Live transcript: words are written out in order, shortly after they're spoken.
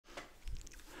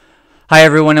Hi,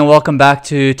 everyone, and welcome back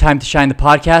to Time2Shine, the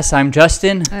podcast. I'm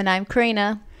Justin. And I'm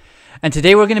Karina. And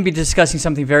today we're going to be discussing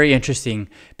something very interesting.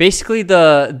 Basically,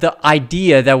 the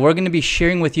idea that we're going to be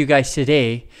sharing with you guys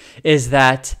today is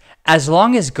that as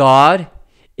long as God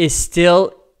is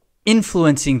still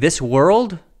influencing this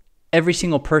world, every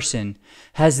single person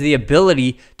has the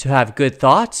ability to have good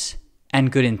thoughts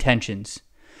and good intentions.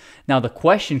 Now, the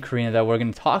question, Karina, that we're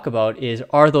going to talk about is,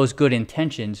 are those good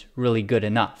intentions really good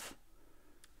enough?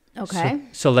 Okay.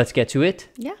 So let's get to it.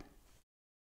 Yeah.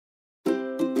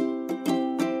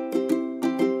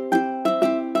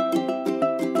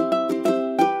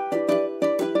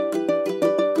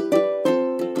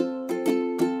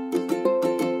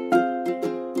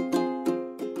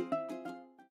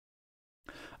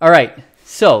 All right.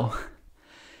 So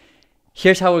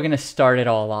here's how we're going to start it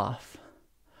all off.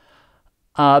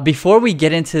 Before we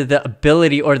get into the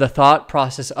ability or the thought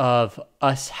process of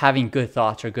us having good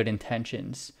thoughts or good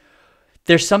intentions,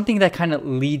 there's something that kind of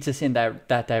leads us in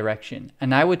that direction.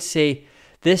 And I would say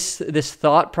this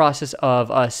thought process of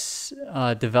us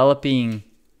developing,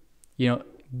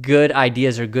 good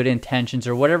ideas or good intentions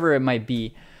or whatever it might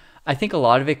be, I think a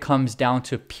lot of it comes down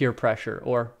to peer pressure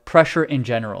or pressure in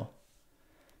general.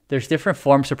 There's different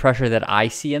forms of pressure that I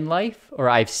see in life or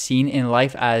I've seen in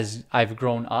life as I've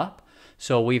grown up.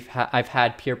 So I've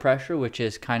had peer pressure, which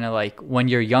is kind of like when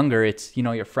you're younger, it's,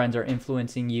 your friends are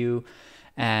influencing you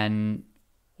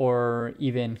or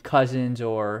even cousins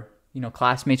or,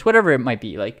 classmates, whatever it might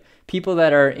be. Like people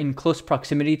that are in close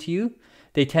proximity to you,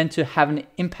 they tend to have an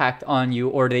impact on you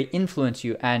or they influence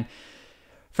you. And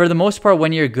for the most part,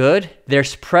 when you're good,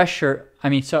 there's pressure. For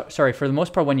the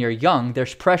most part, when you're young,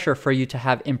 there's pressure for you to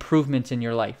have improvements in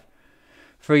your life,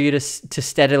 for you to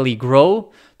steadily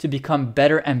grow, to become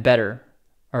better and better.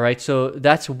 All right. So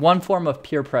that's one form of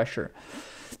peer pressure.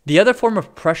 The other form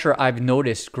of pressure I've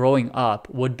noticed growing up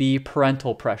would be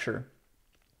parental pressure.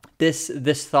 This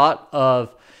thought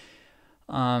of,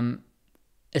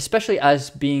 especially as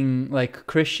being like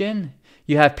Christian,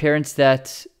 you have parents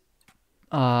that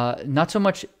not so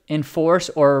much enforce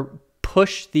or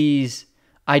push these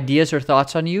ideas or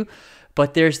thoughts on you,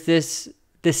 but there's this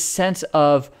sense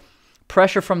of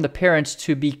pressure from the parents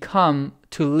to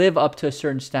live up to a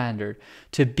certain standard,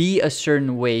 to be a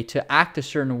certain way, to act a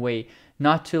certain way,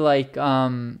 not to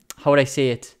how would I say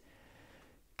it,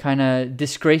 kind of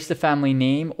disgrace the family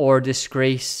name or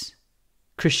disgrace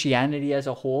Christianity as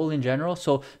a whole in general.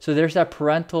 So there's that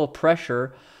parental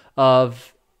pressure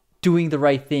of doing the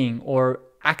right thing or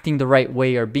acting the right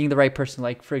way or being the right person.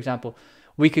 Like, for example,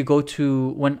 we could go to,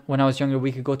 when I was younger,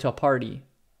 we could go to a party,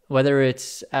 whether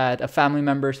it's at a family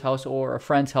member's house or a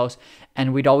friend's house,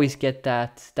 and we'd always get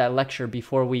that lecture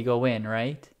before we go in,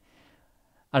 right?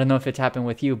 I don't know if it's happened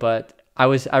with you, but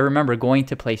I remember going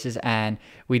to places and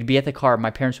we'd be at the car,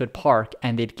 my parents would park,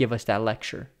 and they'd give us that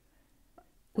lecture.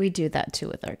 We do that too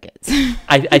with our kids.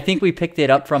 I think we picked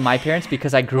it up from my parents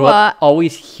because I grew up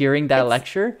always hearing that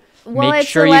lecture. Well, Make it's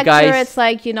sure a lecture. You guys, it's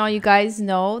like, you guys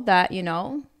know that,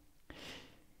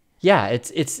 Yeah, it's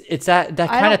that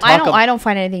kind of talk. I don't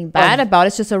find anything bad about it.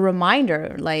 It's just a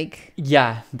reminder. Like,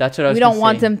 yeah, that's what I was. We don't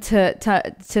want them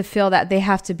to feel that they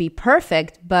have to be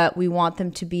perfect, but we want them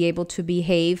to be able to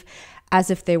behave as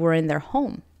if they were in their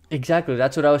home. Exactly.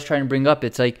 That's what I was trying to bring up.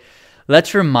 It's like,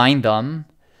 let's remind them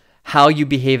how you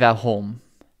behave at home.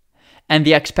 And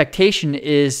the expectation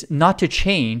is not to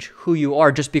change who you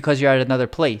are just because you're at another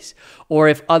place. Or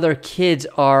if other kids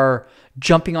are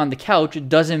jumping on the couch, it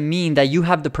doesn't mean that you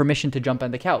have the permission to jump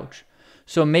on the couch.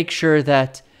 So make sure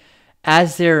that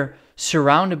as they're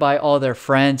surrounded by all their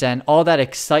friends and all that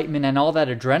excitement and all that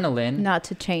adrenaline, not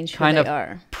to change who kind they of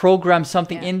are. Program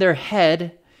something in their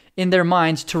head, in their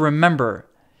minds, to remember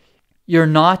you're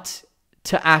not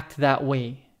to act that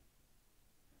way,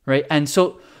 right? And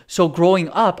so growing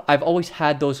up, I've always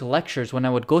had those lectures when I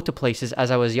would go to places as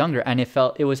I was younger, and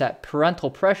it was that parental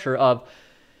pressure of,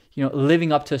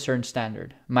 living up to a certain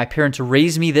standard. My parents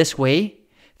raised me this way.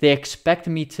 They expect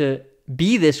me to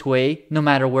be this way no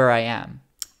matter where I am.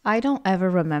 I don't ever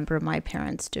remember my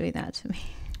parents doing that to me.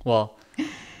 Well,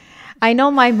 I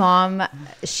know my mom,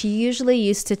 she usually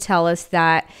used to tell us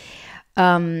that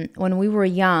when we were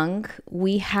young,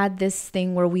 we had this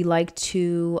thing where we liked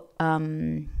to, let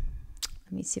me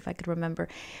see if I could remember.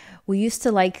 We used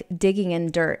to like digging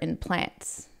in dirt and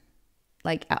plants,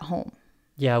 like at home.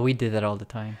 Yeah, we did that all the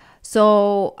time.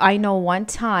 So I know one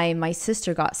time my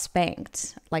sister got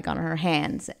spanked, like on her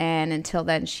hands. And until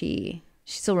then, she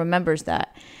still remembers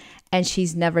that. And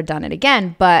she's never done it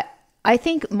again. But I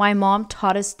think my mom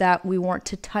taught us that we weren't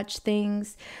to touch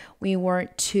things. We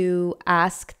weren't to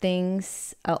ask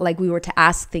things, like we were to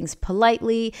ask things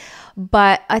politely.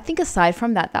 But I think aside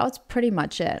from that, that was pretty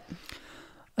much it.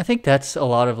 I think that's a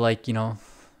lot of like,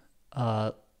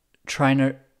 trying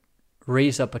to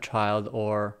raise up a child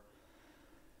or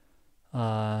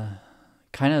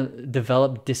kind of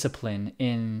develop discipline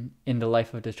in the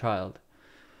life of the child.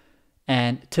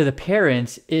 And to the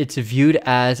parents, it's viewed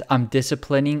as I'm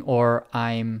disciplining or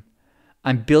I'm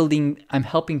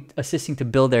assisting to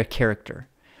build their character,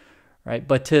 right?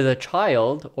 But to the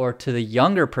child or to the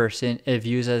younger person, it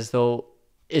views as though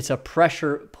it's a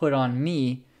pressure put on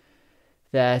me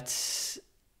that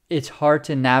it's hard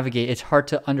to navigate. It's hard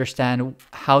to understand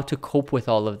how to cope with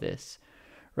all of this,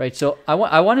 right? So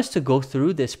I want us to go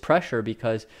through this pressure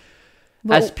because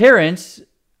as parents,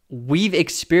 we've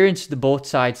experienced the both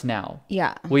sides now.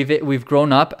 Yeah. We've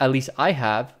grown up, at least I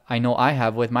have. I know I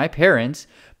have with my parents,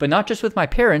 but not just with my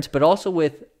parents, but also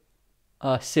with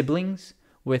siblings,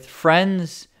 with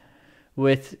friends,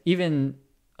 with even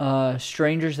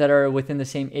strangers that are within the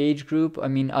same age group. I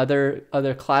mean, other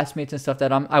classmates and stuff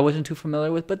that I wasn't too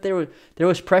familiar with, but there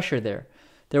was pressure there.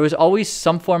 There was always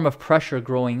some form of pressure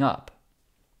growing up.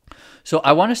 So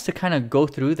I want us to kind of go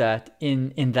through that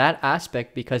in that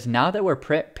aspect, because now that we're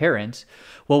parents,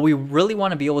 what we really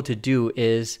want to be able to do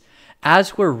is,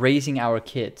 as we're raising our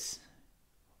kids,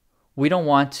 we don't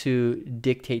want to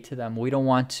dictate to them. We don't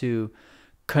want to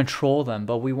control them,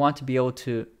 but we want to be able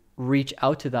to reach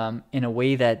out to them in a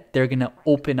way that they're going to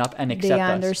open up and accept us.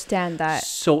 They understand that.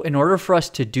 So in order for us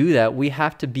to do that, we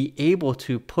have to be able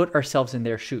to put ourselves in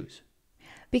their shoes.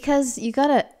 Because you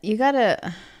gotta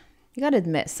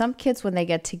admit, some kids, when they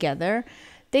get together,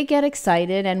 they get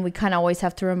excited, and we kind of always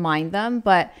have to remind them.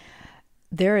 But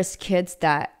there is kids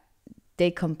that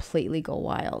they completely go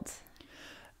wild.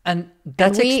 And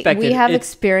that's expected. We have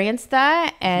experienced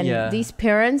that, and these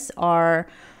parents are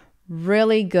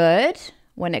really good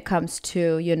when it comes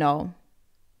to,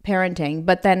 parenting.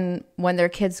 But then when their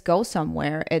kids go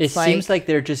somewhere, it seems like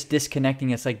they're just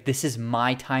disconnecting. It's like, this is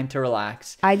my time to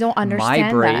relax. I don't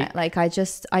understand that. Like,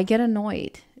 I get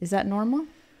annoyed. Is that normal?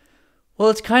 Well,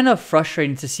 it's kind of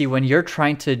frustrating to see when you're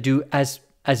trying to do as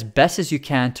best as you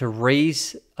can to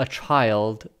raise a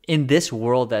child in this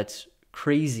world that's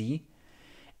crazy,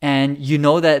 and you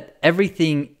know that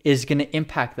everything is going to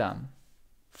impact them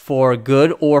for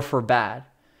good or for bad.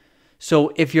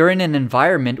 So if you're in an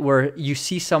environment where you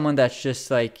see someone that's just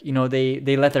like,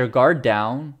 they let their guard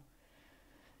down,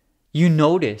 you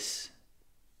notice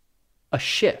a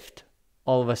shift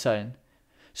all of a sudden.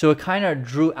 So it kind of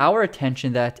drew our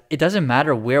attention that it doesn't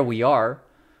matter where we are,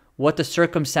 what the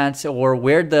circumstance or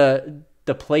where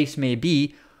the place may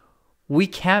be, we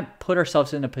can't put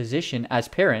ourselves in a position as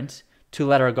parents to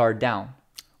let our guard down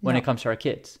when it comes to our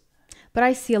kids. But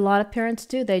I see a lot of parents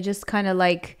do. They just kind of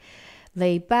like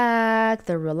lay back,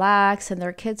 they're relaxed, and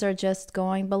their kids are just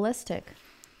going ballistic.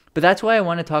 But that's why I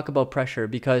want to talk about pressure,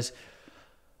 because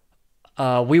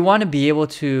we want to be able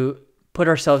to put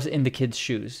ourselves in the kids'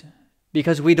 shoes,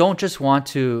 because we don't just want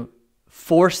to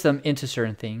force them into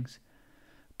certain things,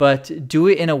 but do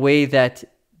it in a way that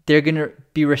they're going to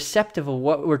be receptive of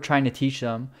what we're trying to teach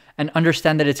them and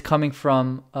understand that it's coming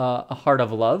from a heart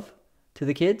of love to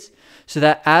the kids, so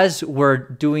that as we're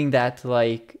doing that,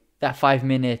 like that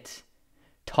 5-minute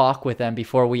talk with them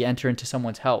before we enter into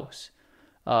someone's house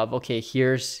of, okay,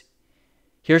 here's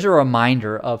a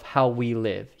reminder of how we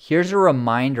live. Here's a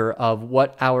reminder of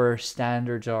what our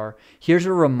standards are. Here's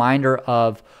a reminder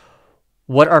of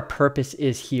what our purpose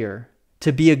is here,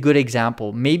 to be a good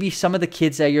example. Maybe some of the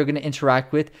kids that you're going to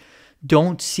interact with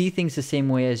don't see things the same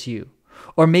way as you.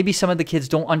 Or maybe some of the kids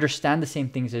don't understand the same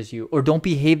things as you, or don't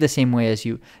behave the same way as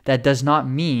you. That does not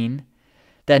mean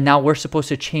that now we're supposed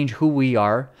to change who we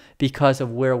are because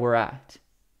of where we're at.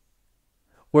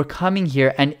 We're coming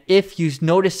here, and if you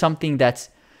notice something that's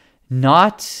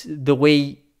not the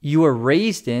way you were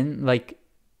raised in, like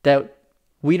that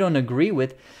we don't agree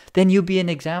with, then you be an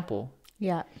example.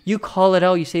 Yeah. You call it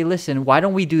out. You say, listen, why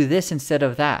don't we do this instead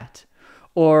of that?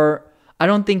 Or, I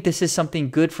don't think this is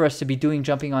something good for us to be doing,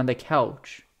 jumping on the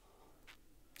couch.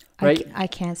 Right? I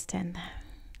can't stand that.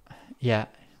 Yeah.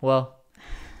 Well,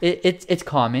 it's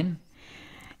common,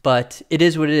 but it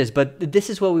is what it is. But this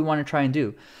is what we want to try and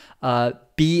do.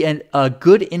 Be a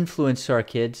good influence to our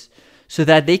kids so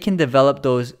that they can develop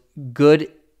those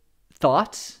good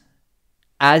thoughts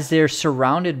as they're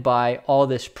surrounded by all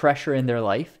this pressure in their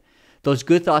life. Those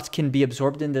good thoughts can be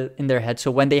absorbed in their head.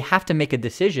 So when they have to make a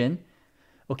decision,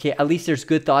 okay, at least there's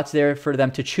good thoughts there for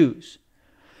them to choose.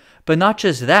 But not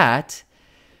just that,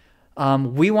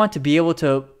 we want to be able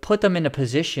to put them in a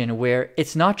position where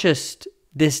it's not just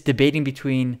this debating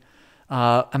between,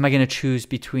 am I going to choose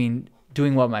between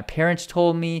doing what my parents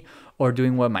told me or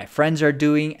doing what my friends are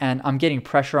doing, and I'm getting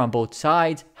pressure on both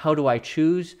sides. How do I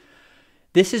choose?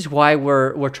 This is why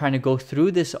we're trying to go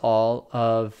through this all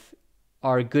of,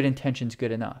 are good intentions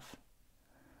good enough?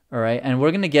 All right. And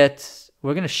we're going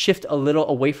to shift a little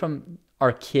away from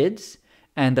our kids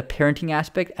and the parenting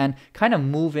aspect and kind of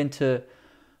move into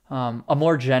a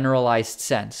more generalized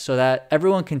sense so that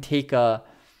everyone can take a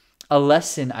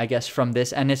lesson, I guess, from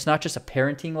this. And it's not just a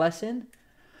parenting lesson,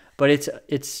 but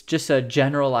it's just a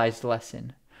generalized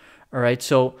lesson. All right.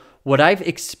 So what I've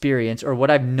experienced or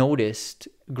what I've noticed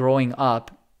growing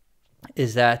up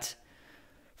is that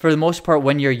for the most part,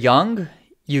 when you're young,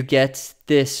 you get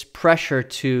this pressure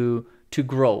to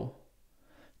grow,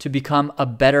 to become a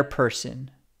better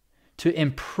person, to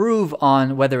improve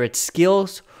on whether it's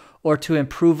skills or to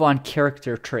improve on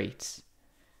character traits.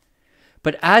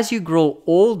 But as you grow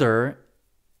older,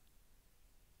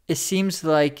 it seems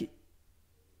like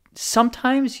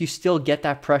sometimes you still get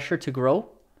that pressure to grow,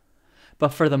 but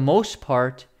for the most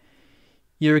part,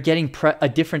 you're getting a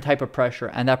different type of pressure,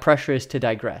 and that pressure is to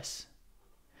digress.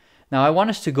 Now, I want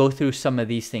us to go through some of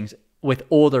these things with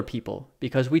older people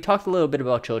because we talked a little bit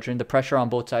about children, the pressure on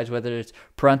both sides, whether it's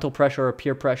parental pressure or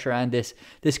peer pressure, and this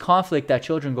conflict that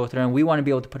children go through, and we want to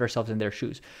be able to put ourselves in their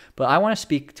shoes. But I want to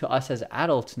speak to us as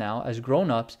adults now, as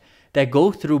grown-ups, that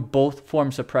go through both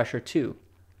forms of pressure too.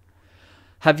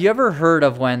 Have you ever heard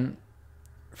of when,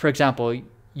 for example,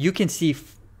 you can see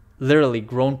literally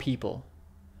grown people,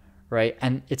 right?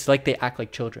 And it's like they act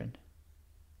like children.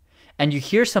 And you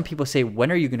hear some people say,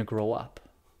 when are you going to grow up?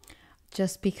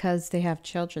 Just because they have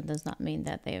children does not mean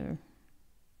that they've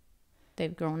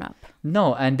grown up.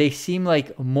 No, and they seem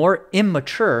like more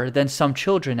immature than some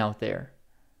children out there.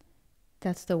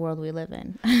 That's the world we live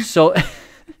in. So,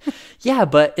 yeah,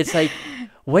 but it's like,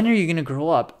 when are you going to grow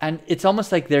up? And it's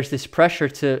almost like there's this pressure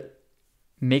to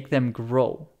make them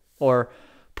grow or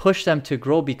push them to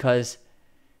grow because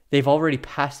they've already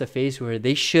passed the phase where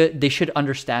they should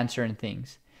understand certain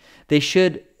things. They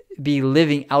should be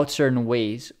living out certain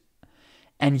ways.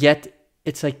 And yet,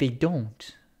 it's like they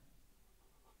don't.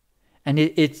 And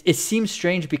it seems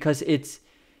strange because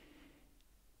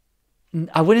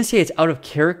I wouldn't say it's out of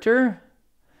character,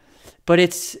 but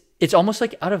it's almost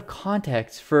like out of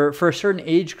context for a certain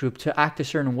age group to act a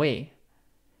certain way.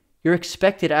 You're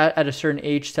expected at a certain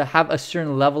age to have a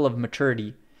certain level of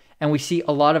maturity. And we see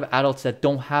a lot of adults that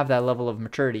don't have that level of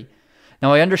maturity.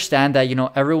 Now, I understand that,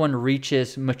 everyone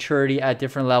reaches maturity at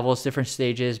different levels, different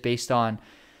stages based on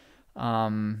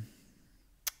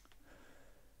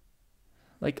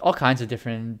like all kinds of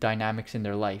different dynamics in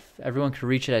their life. Everyone can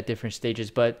reach it at different stages,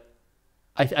 but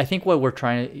I think what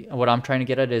I'm trying to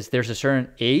get at is there's a certain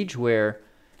age where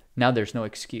now there's no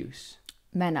excuse.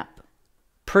 Man up.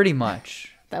 Pretty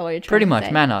much. That's what you're trying Pretty to much,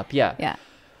 say. man up, yeah. Yeah.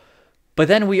 But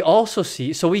then we also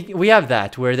see, so we have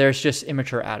that where there's just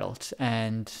immature adults,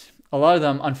 and a lot of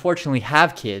them unfortunately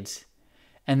have kids,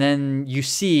 and then you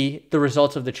see the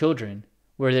results of the children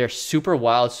where they're super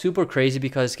wild, super crazy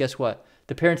because guess what?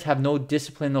 The parents have no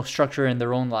discipline, no structure in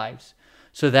their own lives.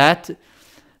 So that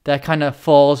kind of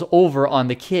falls over on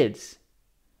the kids,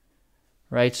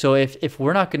 right? So if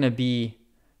we're not going to be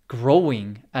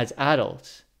growing as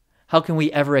adults, how can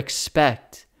we ever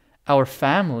expect our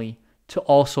family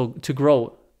to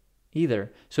grow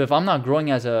either? So if I'm not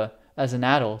growing as an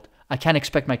adult, I can't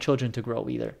expect my children to grow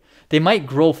either. They might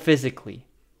grow physically,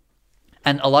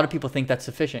 and a lot of people think that's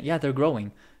sufficient. Yeah, they're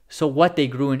growing. So what? They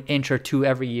grew an inch or two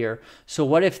every year. So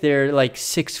what if they're like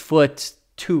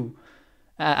 6'2"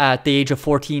 at the age of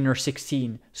 14 or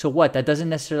 16? So what? That doesn't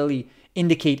necessarily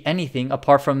indicate anything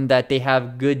apart from that they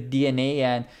have good DNA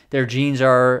and their genes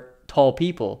are tall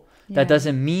people. Yeah. That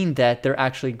doesn't mean that they're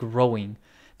actually growing.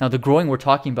 Now, the growing we're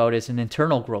talking about is an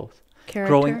internal growth. Character.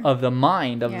 Growing of the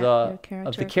mind, of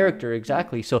the character,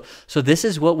 exactly. So this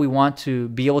is what we want to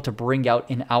be able to bring out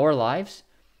in our lives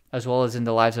as well as in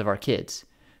the lives of our kids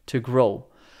to grow.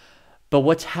 But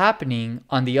what's happening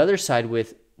on the other side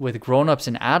with grown-ups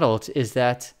and adults is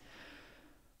that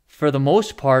for the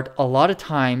most part, a lot of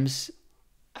times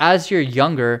as you're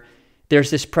younger, there's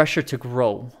this pressure to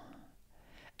grow.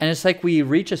 And it's like we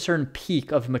reach a certain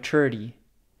peak of maturity.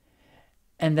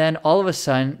 And then all of a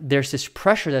sudden, there's this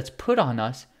pressure that's put on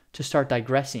us to start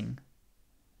digressing.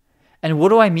 And what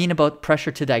do I mean about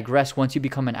pressure to digress once you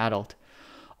become an adult?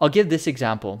 I'll give this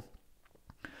example.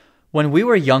 When we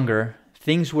were younger,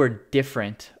 things were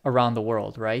different around the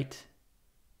world, right?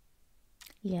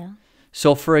 Yeah.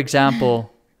 So, for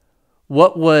example,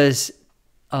 what was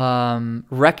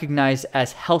recognized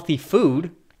as healthy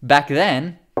food back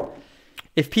then,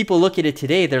 if people look at it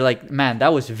today, they're like, man,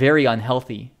 that was very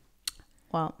unhealthy.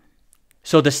 Wow.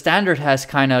 So the standard has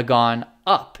kind of gone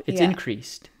up. It's Yeah.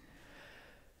 increased.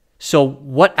 So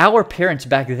what our parents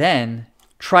back then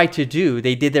tried to do,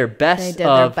 they did their best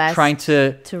trying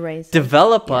to raise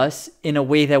develop Yeah. us in a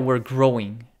way that we're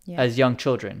growing Yeah. as young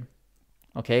children.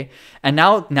 Okay? And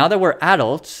now that we're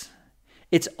adults,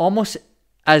 it's almost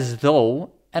as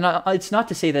though, and it's not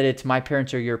to say that it's my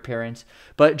parents or your parents,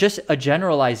 but just a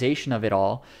generalization of it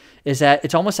all is that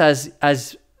it's almost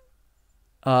as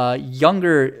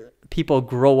younger people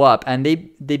grow up and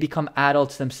they become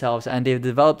adults themselves and they've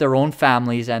developed their own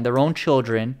families and their own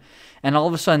children, and all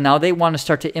of a sudden now they want to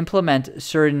start to implement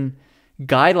certain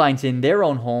guidelines in their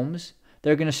own homes.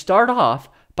 They're going to start off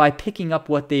by picking up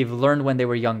what they've learned when they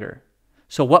were younger.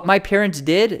 So what my parents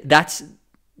did, that's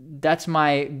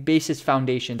my basis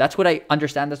foundation. That's what I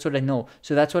understand. That's what I know.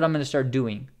 So that's what I'm going to start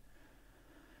doing.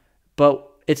 But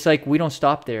it's like we don't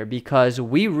stop there, because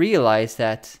we realize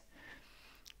that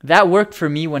worked for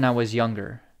me when I was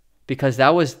younger, because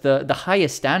that was the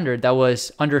highest standard that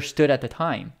was understood at the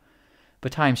time.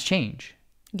 But times change.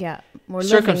 Yeah. We're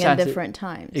living in different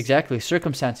times. Exactly.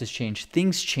 Circumstances change.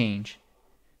 Things change.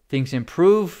 Things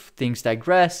improve. Things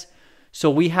digress.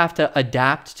 So we have to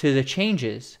adapt to the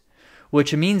changes.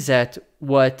 Which means that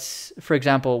for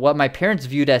example, what my parents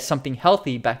viewed as something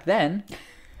healthy back then,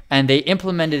 and they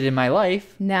implemented in my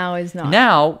life, now is not.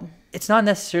 Now, it's not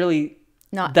necessarily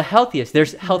not the healthiest.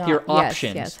 There's healthier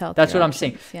options. Yes, healthier That's what options. I'm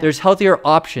saying. Yeah. There's healthier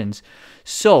options.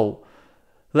 So,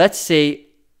 let's say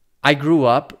I grew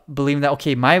up believing that,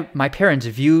 okay, my parents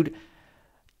viewed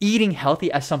eating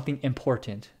healthy as something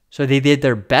important. So they did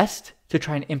their best to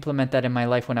try and implement that in my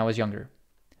life when I was younger.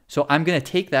 So I'm going to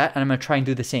take that and I'm going to try and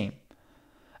do the same.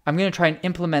 I'm going to try and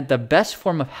implement the best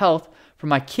form of health for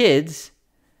my kids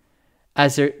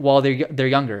while they're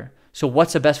younger. So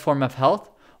what's the best form of health?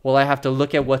 Well, I have to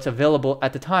look at what's available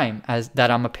at the time as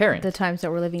that I'm a parent. The times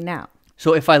that we're living now.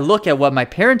 So if I look at what my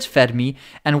parents fed me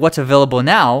and what's available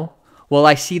now, well,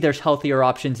 I see there's healthier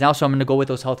options now, so I'm going to go with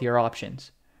those healthier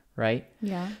options, right?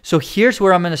 Yeah. So here's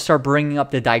where I'm going to start bringing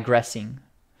up the digressing,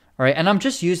 all right? And I'm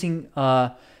just using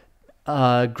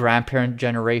grandparent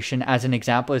generation as an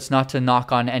example. It's not to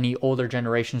knock on any older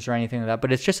generations or anything like that,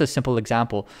 but it's just a simple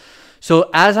example. So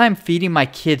as I'm feeding my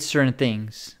kids certain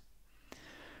things,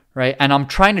 right, and I'm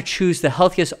trying to choose the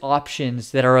healthiest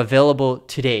options that are available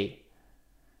today,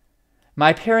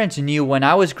 my parents knew when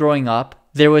I was growing up,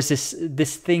 there was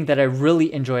this thing that I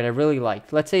really enjoyed, I really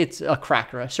liked. Let's say it's a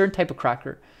cracker, a certain type of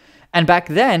cracker. And back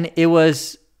then, it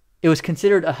was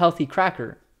considered a healthy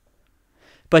cracker.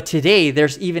 But today,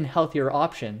 there's even healthier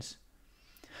options.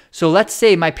 So let's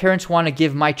say my parents want to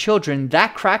give my children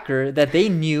that cracker that they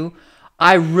knew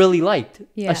I really liked,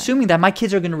 assuming that my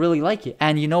kids are going to really like it.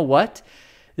 And you know what?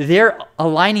 They're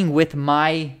aligning with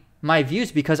my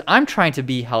views because I'm trying to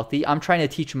be healthy. I'm trying to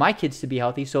teach my kids to be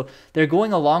healthy. So they're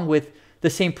going along with the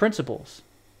same principles.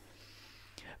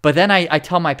 But then I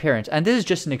tell my parents, and this is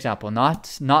just an example,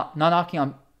 not knocking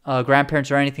on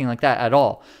grandparents or anything like that at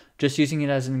all. Just using it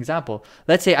as an example.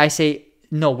 Let's say I say,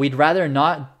 no, we'd rather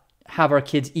not have our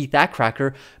kids eat that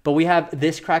cracker, but we have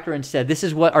this cracker instead. This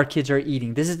is what our kids are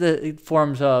eating. This is the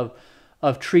forms of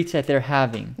treats that they're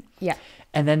having. Yeah.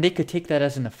 And then they could take that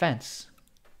as an offense.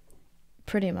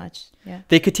 Pretty much, yeah.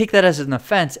 They could take that as an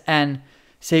offense and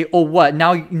say, oh, what?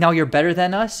 Now you're better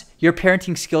than us? Your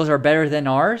parenting skills are better than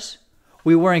ours?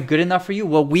 We weren't good enough for you?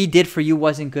 What we did for you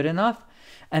wasn't good enough?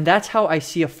 And that's how I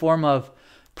see a form of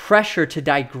pressure to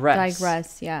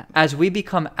digress. Yeah. As we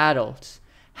become adults,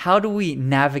 how do we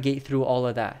navigate through all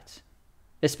of that?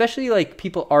 Especially like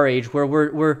people our age where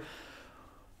we're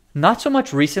not so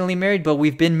much recently married, but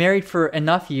we've been married for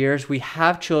enough years. We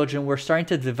have children. We're starting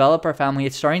to develop our family.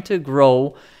 It's starting to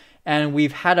grow. And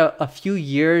we've had a few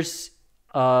years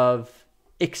of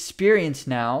experience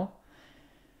now.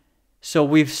 So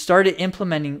we've started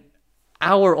implementing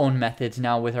our own methods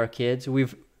now with our kids.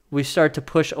 We've started to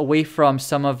push away from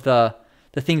some of the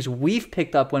things we've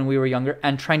picked up when we were younger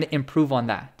and trying to improve on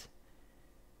that.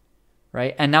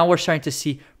 Right? And now we're starting to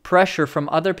see pressure from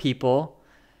other people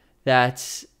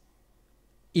that's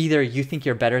either you think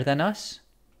you're better than us,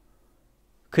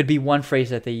 could be one phrase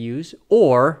that they use,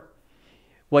 or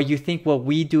what you think what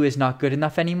we do is not good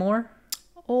enough anymore.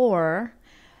 Or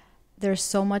there's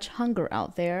so much hunger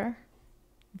out there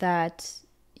that,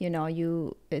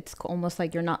 it's almost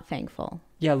like you're not thankful.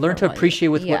 Yeah, learn to appreciate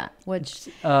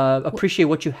appreciate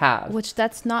what you have. Which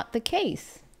that's not the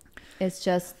case. It's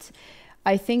just,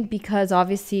 I think because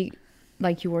obviously,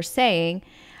 like you were saying,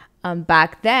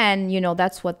 back then,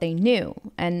 that's what they knew.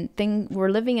 And we're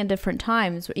living in different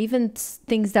times. Even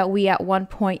things that we at one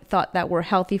point thought that were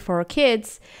healthy for our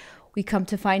kids, we come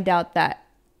to find out that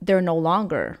they're no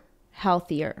longer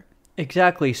healthier.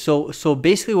 Exactly. So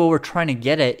basically what we're trying to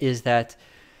get at is that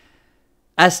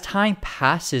as time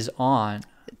passes on,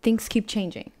 things keep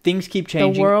changing.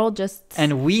 The world just...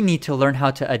 And we need to learn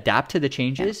how to adapt to the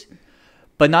changes,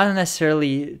 but not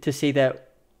necessarily to say that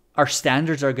our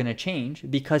standards are going to change,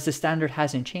 because the standard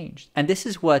hasn't changed. And this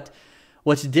is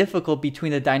what's difficult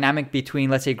between the dynamic between,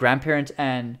 let's say, grandparents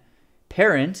and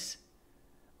parents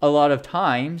a lot of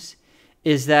times,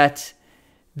 is that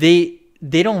they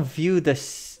don't view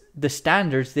the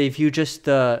standards. They view just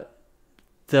the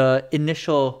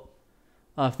initial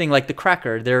thing, like the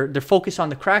cracker. They're focused on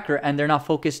the cracker, and they're not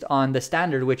focused on the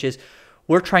standard, which is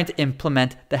we're trying to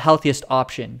implement the healthiest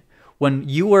option. When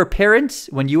you were parents,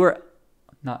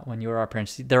 not when you were our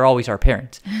parents, they're always our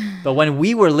parents. But when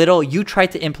we were little, you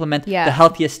tried to implement the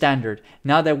healthiest standard.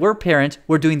 Now that we're parents,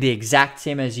 we're doing the exact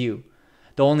same as you.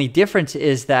 The only difference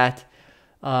is that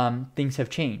things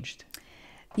have changed.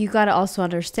 You got to also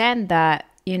understand that,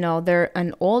 they're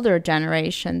an older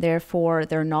generation. Therefore,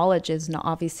 their knowledge is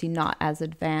obviously not as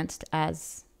advanced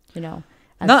as,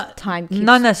 time keeps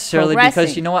not necessarily progressing.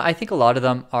 Because, you know what, I think a lot of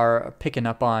them are picking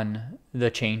up on the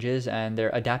changes and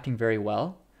they're adapting very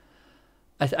well.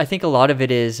 I think a lot of it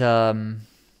is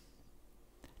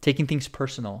taking things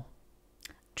personal.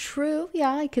 True.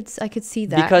 Yeah, I could see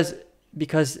that.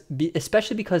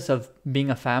 Especially because of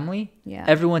being a family,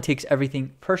 everyone takes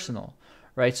everything personal,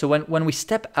 right? So when we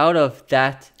step out of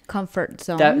that comfort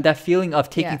zone, that feeling of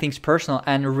taking things personal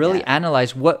and really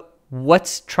analyze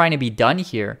what's trying to be done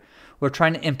here, we're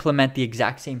trying to implement the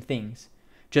exact same things.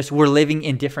 Just we're living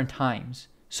in different times.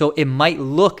 So it might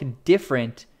look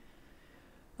different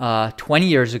 20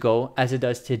 years ago as it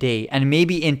does today. And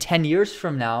maybe in 10 years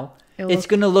from now, it's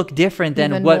going to look different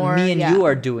than what me and you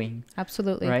are doing.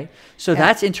 Absolutely. Right? So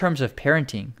that's in terms of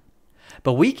parenting.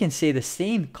 But we can say the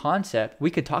same concept.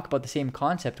 We could talk about the same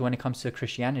concept when it comes to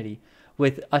Christianity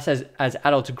with us as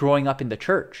adults growing up in the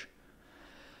church.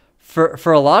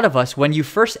 For a lot of us, when you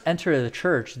first enter the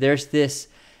church, there's this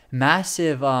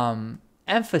massive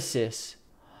emphasis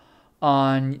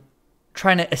on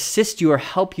trying to assist you or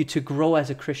help you to grow as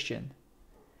a Christian.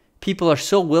 People are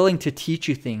so willing to teach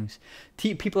you things.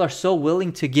 People are so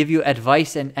willing to give you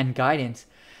advice and guidance.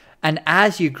 And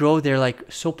as you grow, they're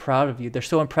like so proud of you. They're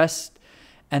so impressed.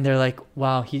 And they're like,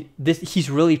 wow, he's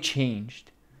really changed.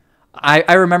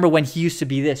 I remember when he used to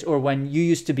be this, or when you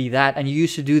used to be that, and you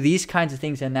used to do these kinds of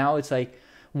things. And now it's like,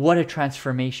 what a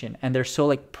transformation. And they're so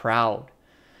like proud.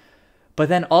 But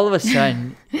then all of a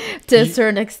sudden, to a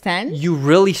certain extent, you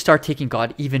really start taking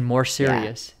God even more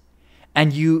serious.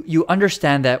 And you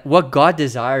understand that what God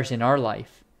desires in our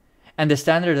life and the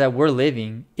standard that we're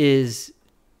living is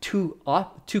two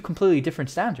completely different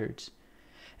standards.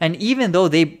 And even though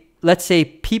let's say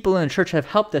people in the church have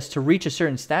helped us to reach a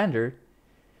certain standard,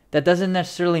 that doesn't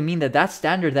necessarily mean that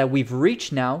standard that we've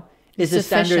reached now is the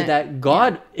standard that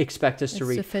God expects us to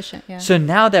reach. Sufficient, yeah. So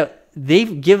now that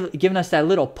they've given us that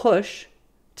little push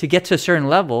to get to a certain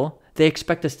level, they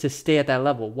expect us to stay at that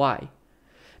level. Why?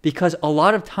 Because a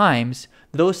lot of times,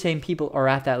 those same people are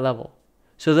at that level.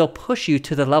 So they'll push you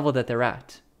to the level that they're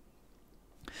at.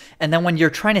 And then when you're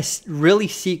trying to really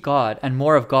seek God and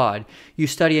more of God, you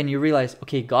study and you realize,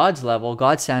 okay, God's level,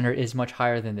 God's standard is much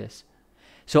higher than this.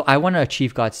 So I want to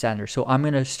achieve God's standard. So I'm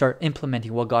going to start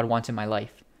implementing what God wants in my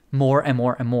life more and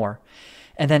more and more.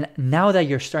 And then now that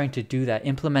you're starting to do that,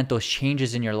 implement those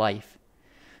changes in your life,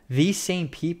 these same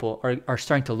people are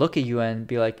starting to look at you and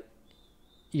be like,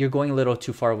 you're going a little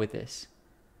too far with this.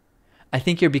 I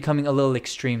think you're becoming a little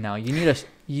extreme now. You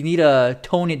need to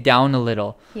tone it down a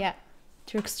little. Yeah.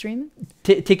 Too extreme?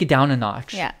 Take it down a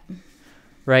notch. Yeah.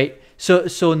 Right?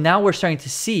 So now we're starting to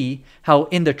see how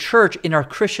in the church, in our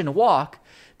Christian walk,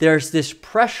 there's this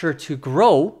pressure to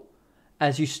grow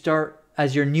as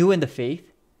you're new in the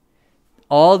faith.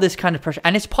 All this kind of pressure.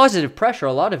 And it's positive pressure,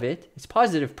 a lot of it. It's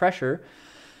positive pressure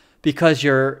because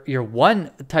you're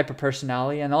one type of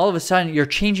personality and all of a sudden you're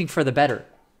changing for the better.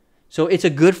 So it's a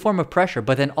good form of pressure.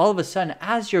 But then all of a sudden,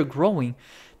 as you're growing,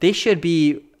 they should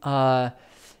be kind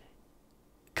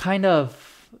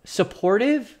of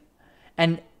supportive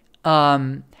and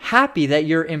happy that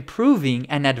you're improving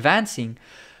and advancing.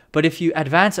 But if you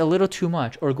advance a little too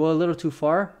much or go a little too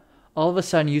far, all of a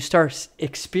sudden you start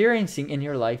experiencing in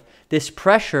your life this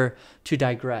pressure to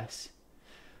digress.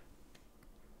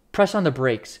 Press on the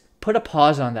brakes. Put a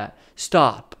pause on that.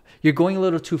 Stop. You're going a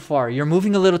little too far. You're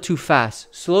moving a little too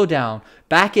fast. Slow down.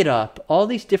 Back it up. All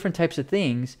these different types of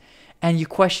things. And you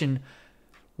question,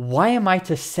 why am I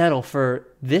to settle for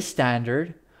this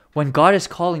standard when God is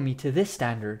calling me to this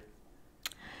standard?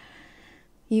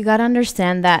 You got to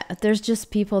understand that there's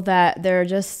just people that they're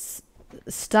just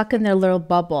stuck in their little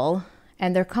bubble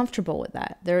and they're comfortable with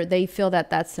that. They feel that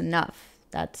that's enough.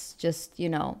 That's just,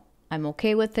 I'm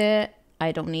okay with it.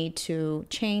 I don't need to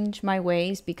change my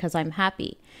ways because I'm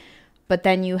happy. But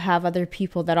then you have other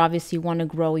people that obviously want to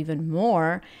grow even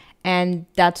more. And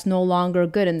that's no longer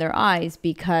good in their eyes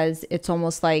because it's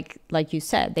almost like you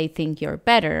said, they think you're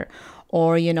better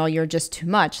or, you're just too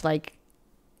much. Like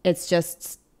it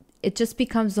just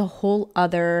becomes a whole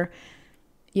other,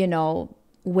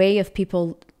 way of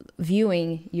people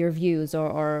viewing your views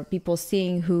or people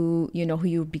seeing who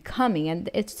you're becoming.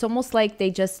 And it's almost like they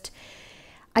just,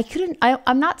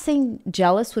 I'm not saying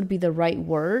jealous would be the right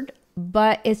word,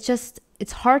 but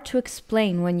it's hard to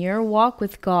explain when your walk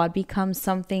with God becomes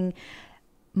something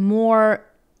more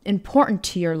important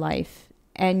to your life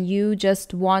and you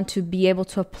just want to be able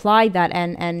to apply that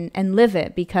and live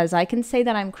it. Because I can say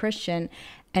that I'm Christian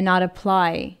and not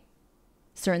apply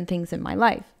certain things in my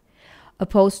life.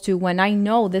 Opposed to when I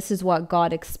know this is what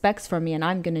God expects from me and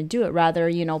I'm going to do it, rather,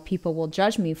 people will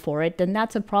judge me for it, then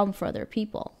that's a problem for other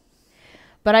people.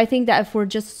 But I think that if we're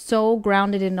just so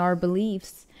grounded in our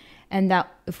beliefs and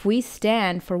that if we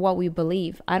stand for what we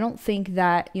believe, I don't think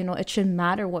that, it should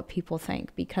matter what people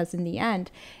think, because in the end,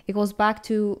 it goes back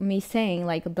to me saying,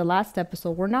 like the last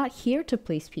episode, we're not here to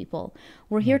please people.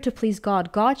 We're here to please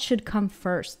God. God should come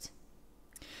first.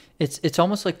 It's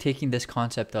almost like taking this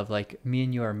concept of like me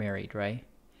and you are married, right?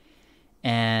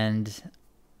 And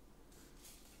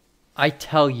I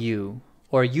tell you,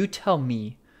 or you tell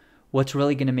me what's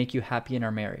really going to make you happy in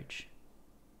our marriage.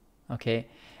 Okay?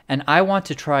 And I want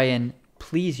to try and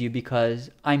please you because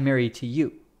I'm married to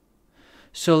you.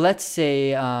 So let's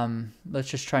say, let's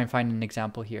just try and find an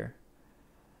example here.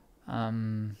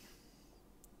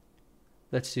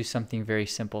 Let's do something very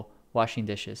simple. Washing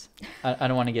dishes. I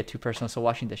don't want to get too personal, so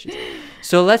washing dishes.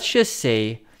 So let's just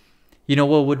say,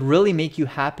 what would really make you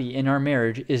happy in our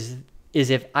marriage is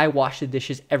if I wash the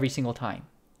dishes every single time.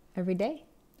 Every day.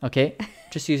 Okay?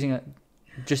 Just using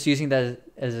that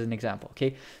as an example,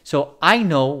 okay? So I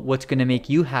know what's going to make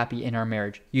you happy in our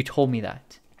marriage. You told me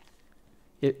that.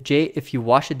 Jay, if you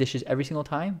wash the dishes every single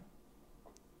time,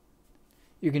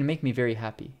 you're going to make me very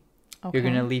happy. Okay. You're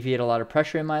going to alleviate a lot of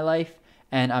pressure in my life.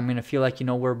 And I'm going to feel like,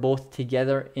 we're both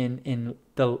together in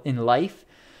life.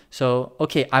 So,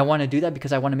 okay, I want to do that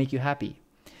because I want to make you happy.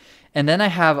 And then I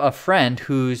have a friend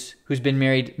who's been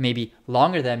married maybe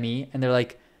longer than me. And they're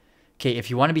like, okay, if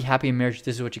you want to be happy in marriage,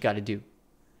 this is what you got to do.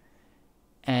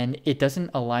 And it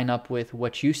doesn't align up with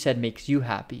what you said makes you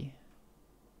happy.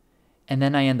 And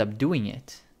then I end up doing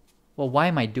it. Well, why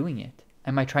am I doing it?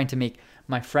 Am I trying to make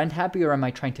my friend happy or am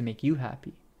I trying to make you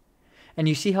happy? And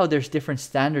you see how there's different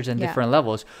standards and different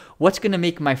levels. What's going to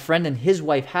make my friend and his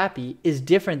wife happy is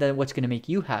different than what's going to make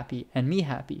you happy and me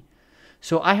happy.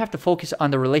 So I have to focus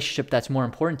on the relationship that's more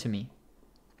important to me.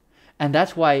 And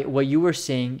that's why what you were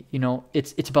saying,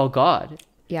 it's about God.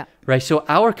 Yeah. Right? So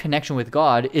our connection with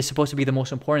God is supposed to be the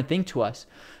most important thing to us.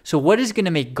 So what is going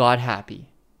to make God happy?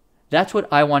 That's what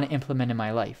I want to implement in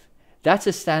my life. That's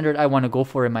a standard I want to go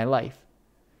for in my life.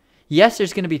 Yes,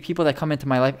 there's going to be people that come into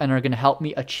my life and are going to help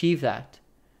me achieve that.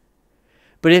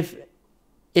 But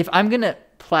if I'm going to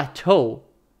plateau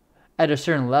at a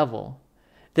certain level,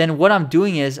 then what I'm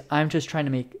doing is I'm just trying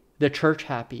to make the church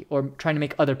happy or trying to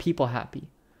make other people happy.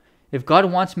 If God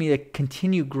wants me to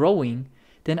continue growing,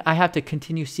 then I have to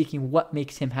continue seeking what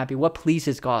makes him happy, what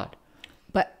pleases God.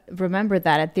 But remember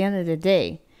that at the end of the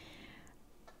day,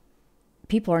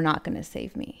 people are not going to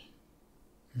save me.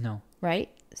 No. Right?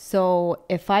 So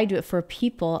if I do it for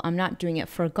people, I'm not doing it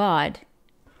for God.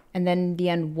 And then in the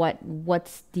end,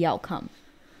 what's the outcome?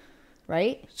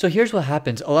 Right? So here's what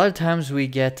happens. A lot of times we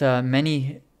get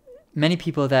many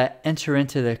people that enter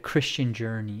into the Christian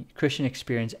journey, Christian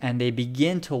experience, and they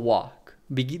begin to walk.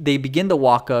 They begin the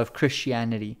walk of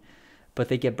Christianity, but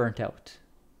they get burnt out.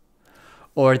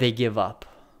 Or they give up.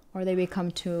 Or they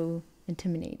become too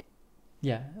intimidated.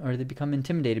 Yeah, or they become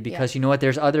intimidated because you know what?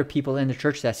 There's other people in the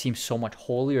church that seem so much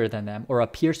holier than them or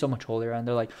appear so much holier. And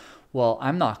they're like, well,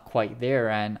 I'm not quite there.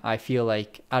 And I feel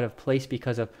like out of place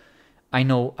because of I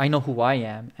know who I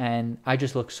am. And I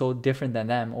just look so different than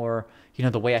them. Or,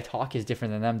 the way I talk is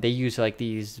different than them. They use like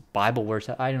these Bible words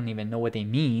that I don't even know what they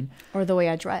mean. Or the way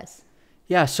I dress.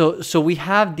 Yeah, so we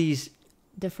have these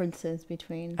differences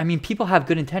between. I mean, people have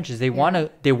good intentions. They want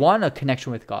a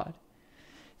connection with God.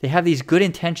 They have these good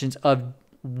intentions of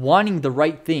wanting the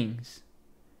right things,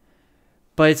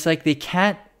 but it's like they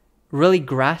can't really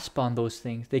grasp on those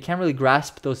things. They can't really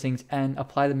grasp those things and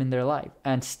apply them in their life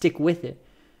and stick with it.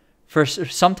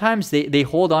 Sometimes they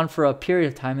hold on for a period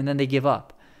of time and then they give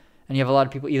up. And you have a lot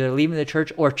of people either leaving the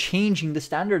church or changing the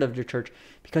standard of the church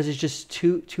because it's just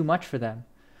too much for them.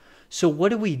 So what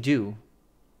do?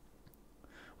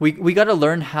 We got to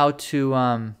learn how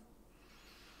to,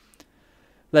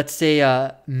 let's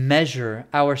say, measure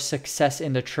our success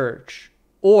in the church,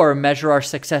 or measure our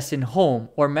success in home,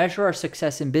 or measure our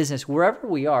success in business. Wherever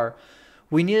we are,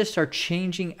 we need to start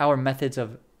changing our methods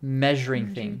of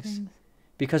measuring things.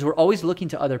 Because we're always looking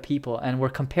to other people and we're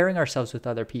comparing ourselves with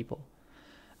other people.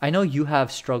 I know you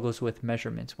have struggles with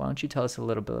measurements. Why don't you tell us a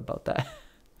little bit about that?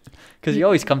 Because you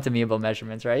always come to me about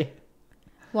measurements, right?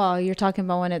 Well, you're talking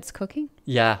about when it's cooking?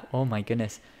 Yeah. Oh my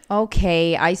goodness.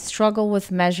 Okay. I struggle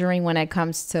with measuring when it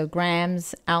comes to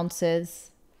grams, ounces.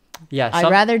 Yeah.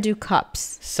 I'd rather do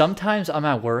cups. Sometimes I'm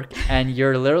at work and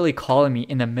you're literally calling me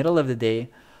in the middle of the day.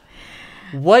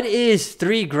 What is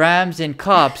 3 grams in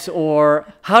cups?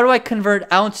 Or how do I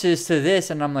convert ounces to this?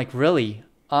 And I'm like, really?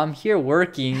 I'm here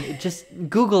working. Just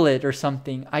Google it or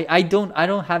something. I don't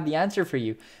have the answer for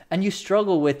you. And you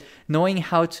struggle with knowing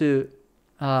how to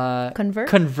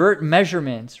convert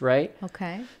measurements, right?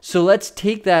 Okay. So let's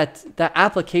take that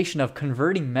application of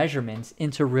converting measurements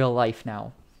into real life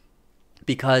now.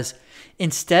 Because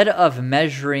instead of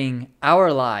measuring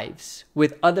our lives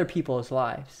with other people's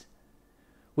lives,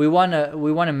 we want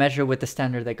to measure with the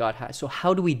standard that God has. So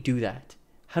how do we do that?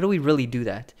 How do we really do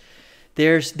that?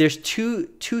 There's two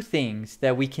things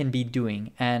that we can be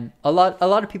doing, and a lot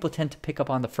of people tend to pick up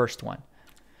on the first one.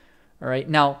 All right.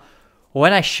 Now,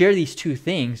 when I share these two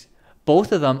things,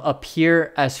 both of them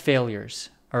appear as failures.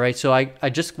 All right. So I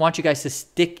just want you guys to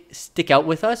stick out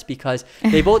with us because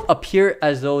they both appear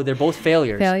as though they're both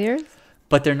failures. Failures?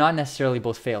 But they're not necessarily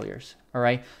both failures. All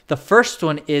right. The first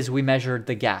one is we measured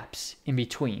the gaps in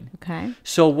between. Okay.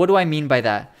 So what do I mean by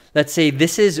that? Let's say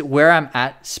this is where I'm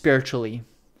at spiritually,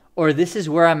 or this is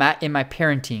where I'm at in my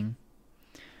parenting,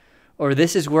 or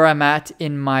this is where I'm at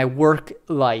in my work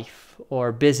life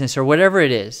or business or whatever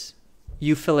it is.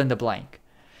 You fill in the blank.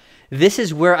 This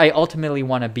is where I ultimately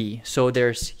want to be. So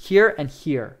there's here and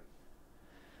here.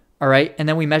 All right. And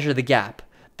then we measure the gap,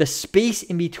 the space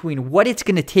in between, what it's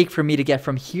going to take for me to get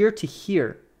from here to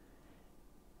here.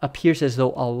 Appears as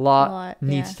though a lot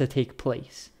needs to take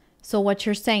place. So what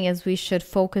you're saying is we should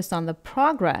focus on the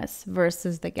progress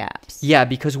versus the gaps. Yeah,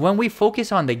 because when we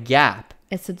focus on the gap,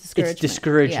 it's a discouragement. It's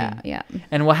discouraging. Yeah.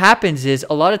 And what happens is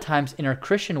a lot of times in our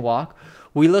Christian walk,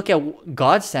 we look at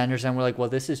God's standards and we're like, well,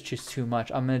 this is just too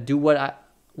much. I'm going to do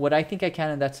what I think I can,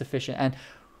 and that's sufficient. And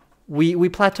we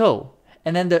plateau.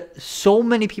 And then so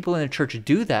many people in the church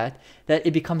do that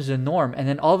it becomes the norm. And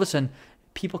then all of a sudden,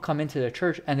 people come into the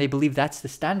church and they believe that's the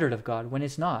standard of God when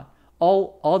it's not.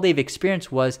 All they've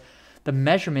experienced was the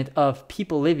measurement of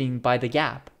people living by the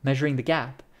gap, measuring the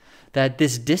gap. That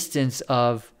this distance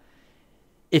of,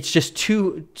 it's just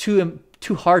too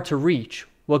hard to reach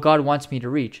what God wants me to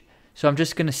reach. So I'm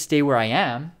just going to stay where I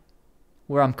am,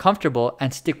 where I'm comfortable,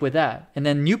 and stick with that. And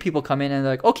then new people come in and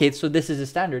they're like, okay, so this is a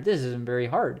standard. This isn't very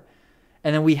hard.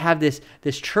 And then we have this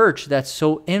church that's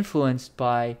so influenced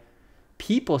by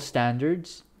people's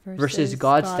standards versus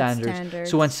God's standards.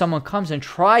 So when someone comes and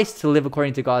tries to live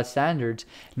according to God's standards,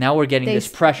 now we're getting this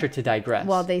pressure to digress.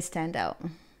 Well, they stand out.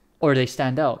 Or they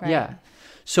stand out, right. Yeah.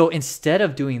 So instead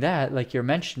of doing that, like you're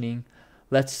mentioning,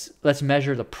 let's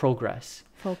measure the progress.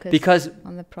 Focus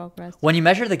on the progress. When you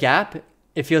measure the gap,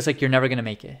 it feels like you're never going to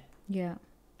make it. Yeah.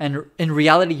 And in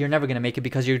reality, you're never going to make it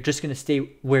because you're just going to stay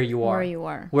where you are.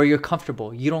 Where you're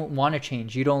comfortable. You don't want to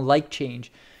change. You don't like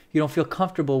change. You don't feel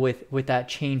comfortable with that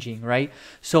changing, right?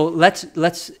 So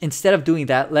let's instead of doing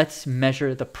that, let's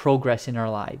measure the progress in our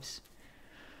lives.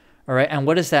 All right? And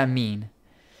what does that mean?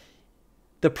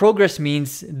 The progress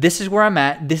means this is where I'm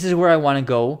at. This is where I want to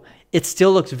go. It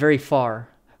still looks very far.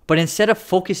 But instead of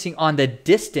focusing on the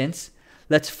distance,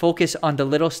 let's focus on the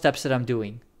little steps that I'm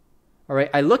doing. All right?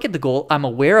 I look at the goal. I'm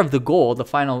aware of the goal, the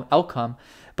final outcome.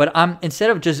 But instead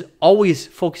of just always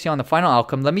focusing on the final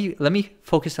outcome, let me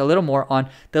focus a little more on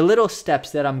the little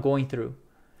steps that I'm going through.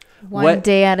 One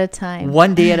day at a time.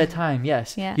 One day at a time,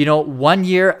 yes. Yeah. 1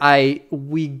 year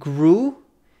we grew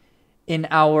in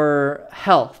our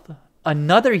health.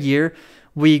 Another year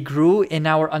we grew in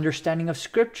our understanding of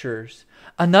scriptures.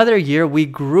 Another year we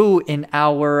grew in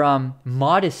our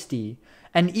modesty.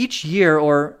 And each year,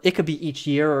 or it could be each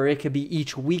year, or it could be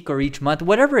each week or each month,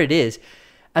 whatever it is,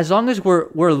 as long as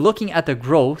we're looking at the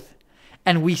growth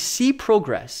and we see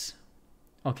progress,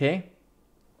 okay?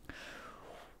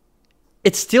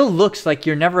 It still looks like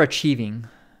you're never achieving.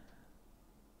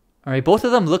 All right, both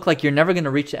of them look like you're never going to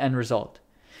reach the end result.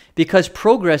 Because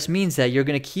progress means that you're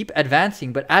going to keep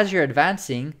advancing, but as you're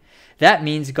advancing, that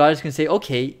means God is going to say,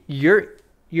 okay, you're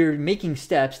making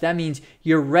steps. That means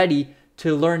you're ready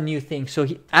to learn new things. So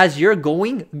as you're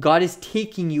going, God is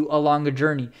taking you along a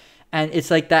journey. And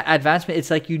it's like that advancement. It's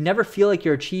like you never feel like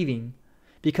you're achieving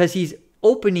because he's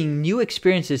opening new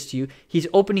experiences to you. He's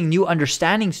opening new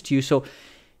understandings to you. So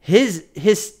his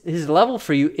level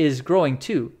for you is growing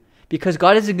too, because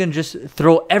God isn't going to just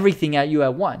throw everything at you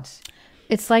at once.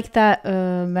 It's like that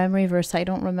memory verse. I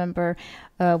don't remember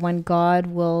when God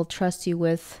will trust you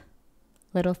with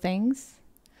little things.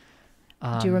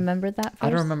 Do you remember that verse?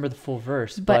 I don't remember the full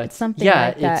verse, but it's something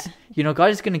like that. God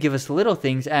is going to give us little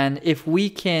things, and if we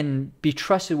can be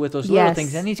trusted with those little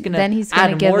things, then He's going to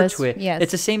add more to it. Yes.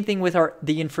 It's the same thing with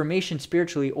the information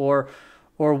spiritually, or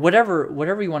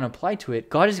whatever you want to apply to it.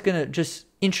 God is going to just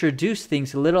introduce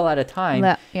things little at a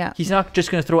time. Yeah. He's not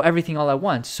just going to throw everything all at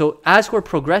once. So as we're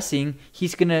progressing,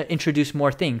 He's going to introduce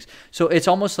more things. So it's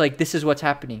almost like this is what's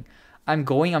happening. I'm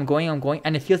going,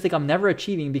 and it feels like I'm never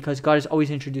achieving because God is always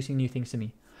introducing new things to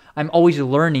me. I'm always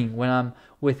learning when I'm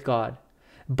with God.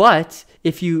 But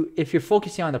if you're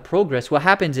focusing on the progress, what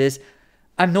happens is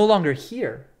I'm no longer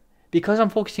here. Because I'm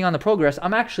focusing on the progress,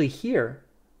 I'm actually here.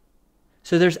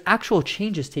 So there's actual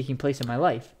changes taking place in my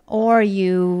life.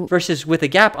 Versus with a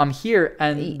gap, I'm here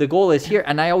and the goal is here,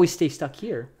 and I always stay stuck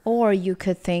here. Or you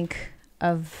could think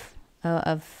of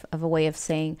a way of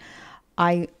saying,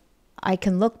 I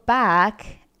can look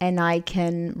back and I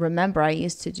can remember I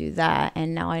used to do that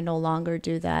and now I no longer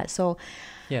do that. So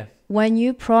when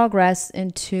you progress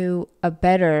into a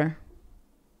better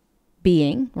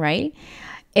being, right?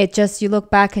 You look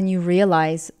back and you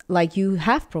realize like you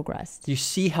have progressed. You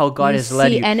see how God has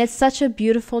led you. And it's such a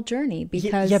beautiful journey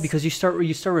because because you start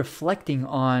reflecting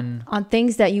on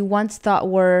things that you once thought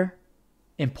were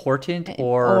important fun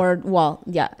or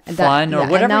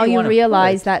whatever. And now you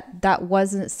realize that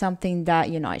wasn't something that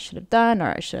I should have done,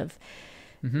 or I should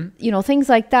have things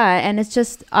like that. And it's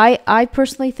just I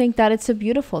personally think that it's a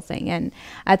beautiful thing, and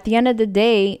at the end of the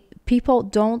day, people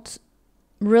don't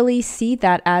really see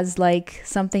that as like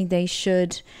something they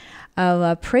should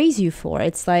praise you for.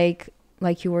 It's like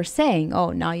you were saying, oh,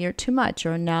 now you're too much,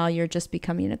 or now you're just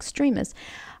becoming an extremist.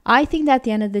 I think that at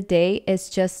the end of the day, it's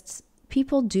just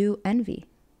people do envy.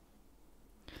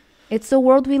 It's the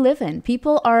world we live in.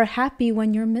 People are happy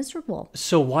when you're miserable.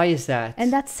 So why is that?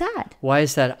 And that's sad. Why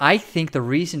is that? I think the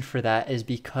reason for that is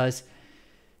because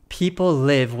people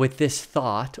live with this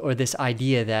thought or this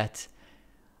idea that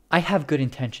I have good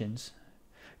intentions.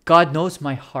 God knows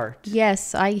my heart.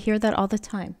 Yes, I hear that all the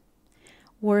time.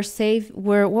 We're saved.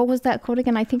 What was that quote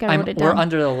again? I think I wrote it down. We're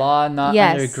under the law, not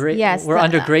under grace. Yes, we're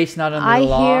under grace, not under the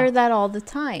law. I hear that all the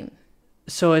time.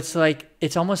 So it's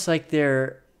almost like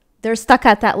they're stuck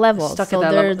at that level.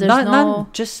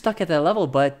 Not just stuck at that level,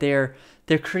 but they're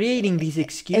creating these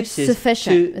excuses.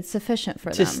 It's sufficient for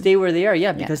them to stay where they are.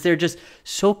 Yeah, because they're just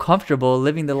so comfortable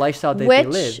living the lifestyle that they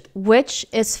live. Which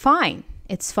is fine.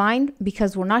 It's fine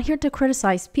because we're not here to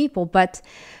criticize people, but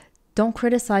don't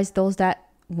criticize those that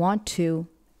want to,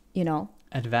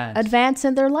 advance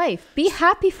in their life. Be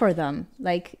happy for them.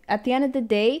 Like at the end of the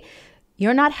day,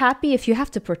 you're not happy. If you have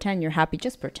to pretend you're happy,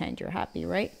 just pretend you're happy,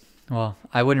 right? Well,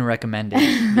 I wouldn't recommend it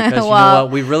because you know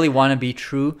what? We really want to be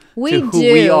true to who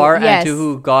we are and to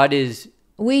who God is.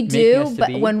 We do,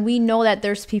 but when we know that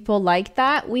there's people like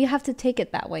that, we have to take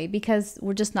it that way because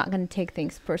we're just not going to take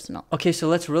things personal. Okay, so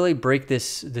let's really break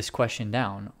this question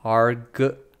down. Are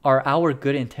our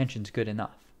good intentions good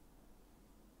enough?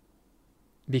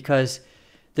 Because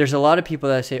there's a lot of people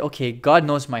that say, okay, God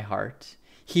knows my heart.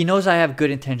 He knows I have good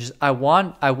intentions. I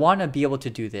want to be able to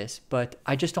do this, but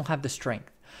I just don't have the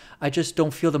strength. I just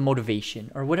don't feel the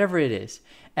motivation or whatever it is.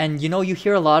 And you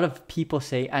hear a lot of people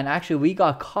say, and actually we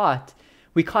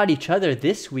caught each other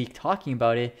this week talking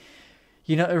about it.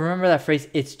 Remember that phrase?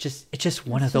 It's just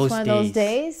one of those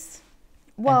days.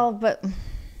 Well, but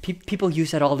people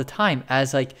use that all the time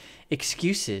as like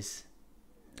excuses.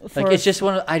 Like it's just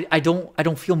I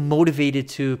don't feel motivated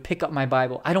to pick up my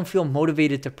Bible. I don't feel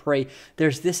motivated to pray.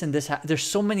 There's this and this. There's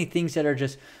so many things that are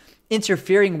just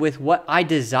interfering with what I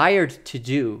desired to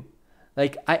do.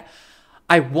 Like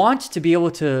I want to be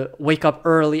able to wake up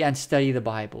early and study the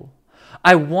Bible.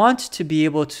 I want to be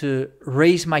able to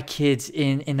raise my kids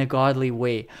in a godly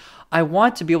way. I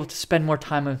want to be able to spend more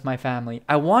time with my family.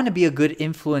 I want to be a good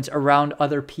influence around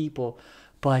other people.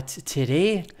 But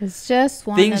today, it's just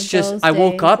one of those days. I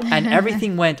woke up and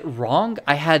everything went wrong.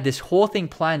 I had this whole thing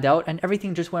planned out and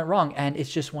everything just went wrong. And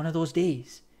it's just one of those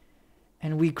days.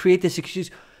 And we create this excuse.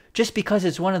 Just because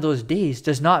it's one of those days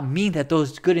does not mean that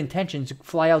those good intentions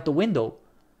fly out the window.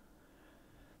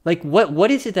 Like,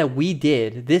 what is it that we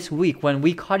did this week when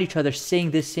we caught each other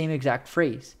saying this same exact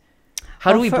phrase?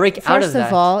 How do we break out of that? First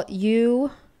of all,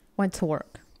 you went to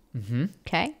work. Mm-hmm.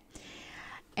 Okay.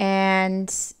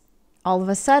 And all of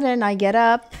a sudden, I get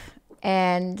up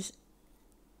and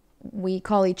we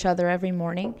call each other every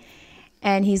morning.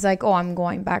 And he's like, oh, I'm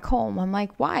going back home. I'm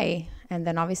like, why? And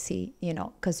then obviously,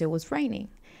 because it was raining.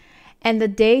 And the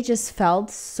day just felt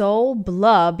so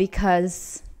blah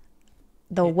because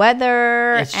the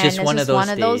weather, it's just one of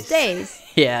those days.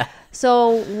 Yeah.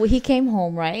 So he came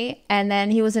home, right? And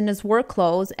then he was in his work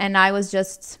clothes, and I was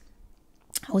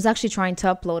actually trying to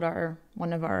upload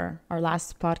one of our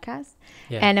last podcasts,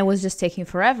 and it was just taking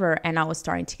forever, and I was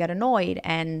starting to get annoyed,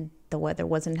 and the weather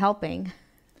wasn't helping.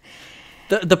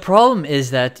 The problem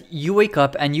is that you wake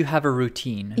up and you have a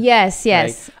routine. Yes.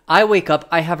 Right? I wake up,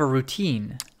 I have a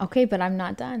routine. Okay, but I'm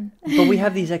not done. But we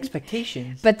have these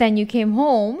expectations. But then you came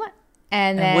home,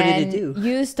 and then what did it do?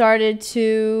 You started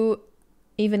to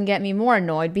even get me more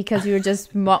annoyed because you were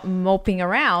just moping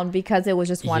around because it was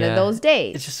just one of those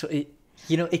days. It's just,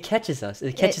 it catches us.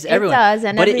 It catches everyone. It does.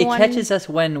 And but everyone... it catches us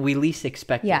when we least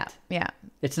expect it. Yeah.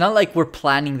 It's not like we're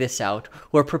planning this out.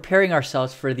 We're preparing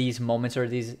ourselves for these moments or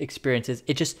these experiences.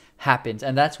 It just happens.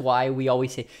 And that's why we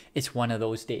always say it's one of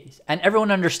those days. And everyone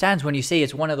understands when you say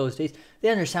it's one of those days. They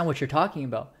understand what you're talking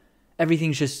about.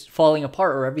 Everything's just falling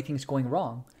apart or everything's going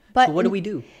wrong. But so what do we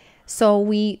do? So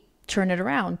we turn it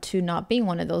around to not being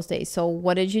one of those days. So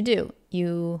what did you do?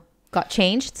 You got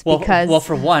changed? Well,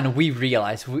 for one, we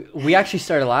realized. We actually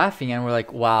started laughing and we're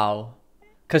like, wow.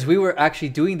 Because we were actually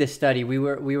doing this study. We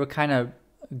were kind of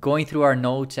going through our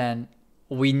notes and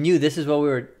we knew this is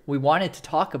what we wanted to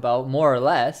talk about more or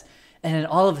less. And then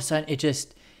all of a sudden it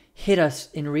just hit us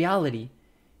in reality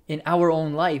in our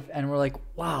own life. And we're like,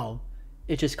 wow,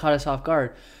 it just caught us off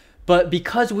guard. But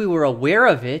because we were aware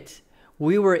of it,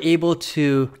 we were able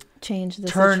to change the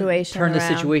turn the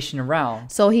situation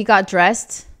around. So he got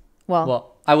dressed.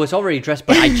 Well, I was already dressed,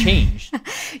 but I changed.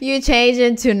 You changed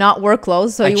into not work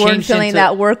clothes, so you weren't feeling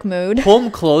that work mood.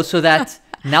 Home clothes, so that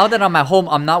now that I'm at home,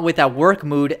 I'm not with that work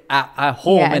mood at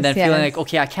home and then feeling like,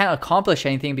 okay, I can't accomplish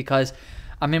anything because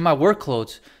I'm in my work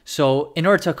clothes. So in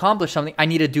order to accomplish something, I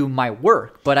need to do my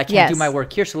work, but I can't do my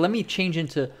work here. So let me change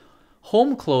into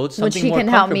home clothes, something more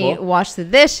comfortable. Which he can help me wash the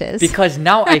dishes. Because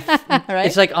now right?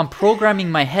 It's like I'm programming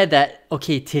my head that,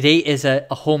 okay, today is a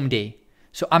home day.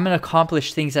 So I'm going to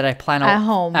accomplish things that I plan at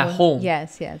out at home.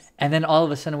 Yes. And then all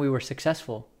of a sudden we were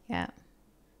successful. Yeah.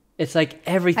 It's like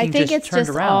everything just turned around. I think it's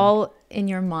just all in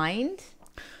your mind.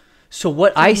 So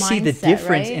what I see the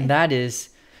difference in that is,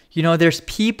 there's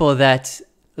people that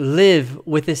live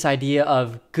with this idea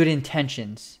of good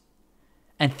intentions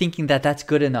and thinking that that's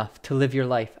good enough to live your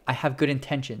life. I have good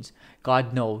intentions.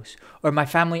 God knows. Or my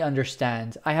family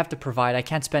understands. I have to provide. I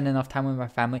can't spend enough time with my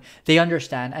family. They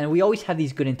understand. And we always have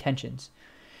these good intentions.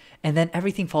 And then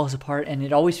everything falls apart and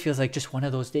it always feels like just one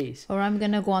of those days. Or I'm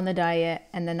going to go on the diet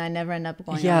and then I never end up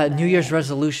going on the diet. New Year's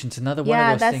resolutions, another one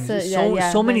of those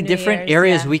things. So many different Year's,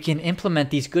 areas we can implement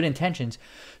these good intentions.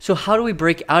 So how do we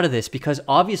break out of this? Because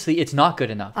obviously it's not good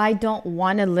enough. I don't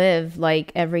want to live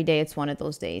like every day it's one of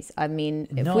those days. I mean,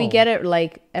 if we get it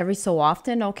like every so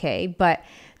often, okay. But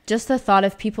just the thought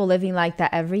of people living like that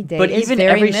every day is very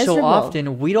every miserable. So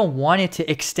often, we don't want it to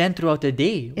extend throughout the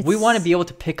day. We want to be able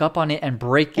to pick up on it and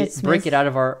break it out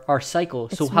of our cycle.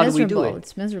 So how do we do it?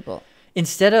 It's miserable.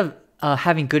 Instead of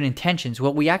having good intentions,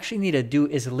 what we actually need to do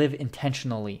is live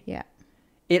intentionally. Yeah.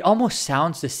 It almost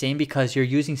sounds the same because you're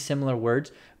using similar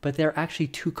words, but they're actually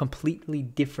two completely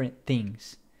different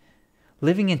things.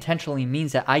 Living intentionally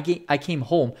means that I came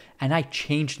home and I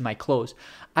changed my clothes.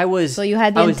 So you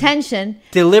had the intention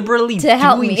deliberately to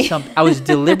help me. I was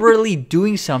deliberately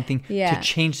doing something to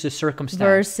change the circumstance.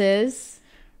 Versus,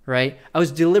 right? I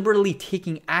was deliberately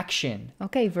taking action.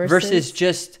 Okay, versus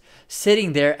just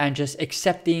sitting there and just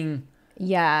accepting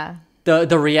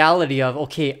the reality of,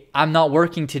 okay, I'm not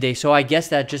working today, so I guess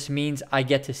that just means I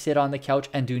get to sit on the couch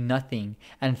and do nothing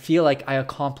and feel like I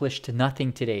accomplished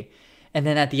nothing today. And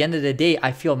then at the end of the day,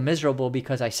 I feel miserable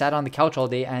because I sat on the couch all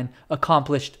day and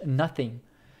accomplished nothing.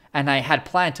 And I had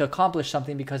planned to accomplish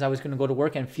something because I was going to go to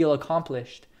work and feel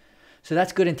accomplished. So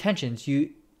that's good intentions.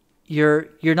 You're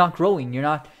not growing. You're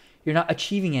not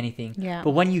achieving anything. Yeah.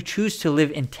 But when you choose to live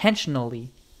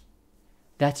intentionally,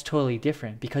 that's totally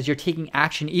different because you're taking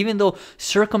action even though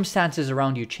circumstances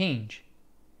around you change.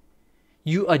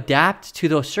 You adapt to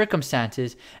those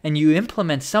circumstances and you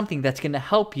implement something that's going to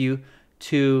help you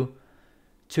to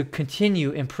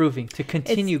continue improving, to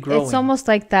continue growing. It's almost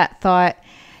like that thought,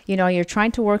 you know, you're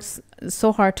trying to work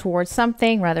so hard towards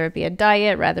something, rather it be a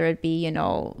diet, rather it be, you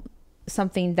know,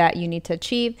 something that you need to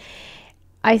achieve.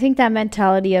 I think that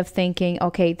mentality of thinking,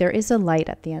 okay, there is a light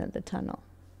at the end of the tunnel.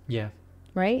 Yeah.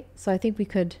 Right? So I think we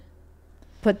could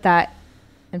put that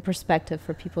in perspective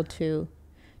for people to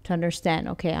understand.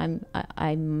 Okay,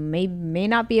 I may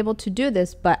not be able to do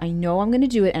this, but I know I'm going to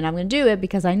do it, and I'm going to do it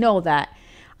because I know that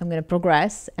I'm going to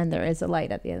progress, and there is a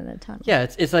light at the end of the tunnel. Yeah,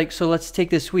 it's like, so let's take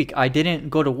this week. I didn't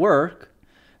go to work,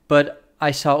 but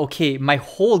I saw, okay, my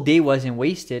whole day wasn't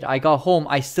wasted. I got home,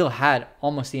 I still had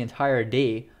almost the entire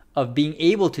day of being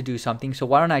able to do something. So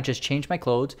why don't I just change my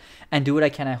clothes and do what I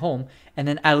can at home? And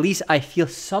then at least I feel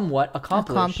somewhat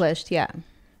accomplished. Yeah.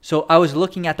 So I was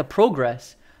looking at the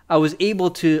progress. I was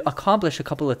able to accomplish a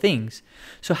couple of things.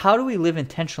 So how do we live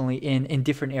intentionally in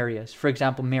different areas? For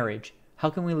example, marriage. How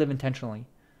can we live intentionally?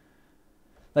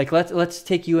 Like, let's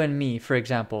take you and me, for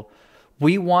example.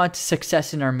 We want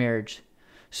success in our marriage.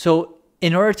 So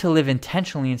in order to live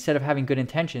intentionally, instead of having good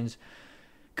intentions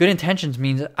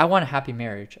means I want a happy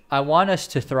marriage. I want us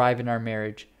to thrive in our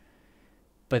marriage.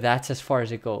 But that's as far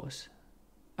as it goes.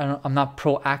 I'm not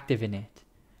proactive in it.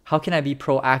 How can I be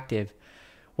proactive?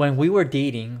 When we were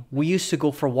dating, we used to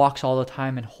go for walks all the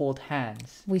time and hold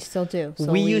hands. We still do.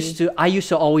 So I used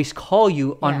to always call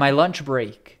you on my lunch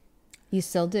break. You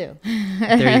still do.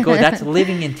 There you go. That's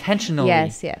living intentionally.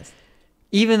 Yes.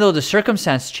 Even though the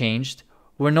circumstance changed,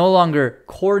 we're no longer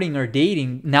courting or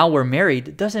dating. Now we're married.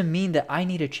 It doesn't mean that I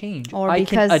need to change. I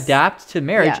can adapt to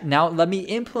marriage. Yeah. Now let me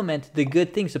implement the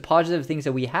good things, the positive things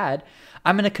that we had.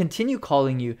 I'm going to continue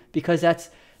calling you because that's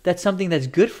something that's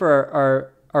good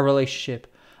for our relationship.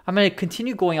 I'm going to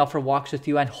continue going out for walks with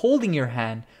you and holding your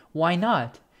hand. Why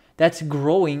not? That's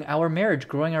growing our marriage,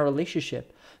 growing our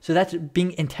relationship. So that's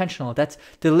being intentional. That's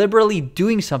deliberately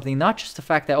doing something, not just the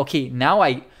fact that, okay, now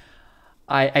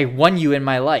I won you in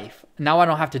my life. Now I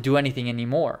don't have to do anything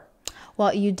anymore.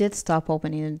 Well, you did stop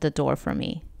opening the door for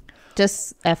me.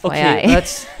 Just FYI. Okay,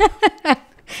 that's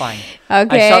fine.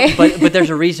 Okay. But there's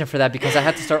a reason for that, because I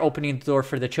had to start opening the door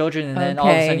for the children, and then all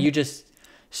of a sudden you just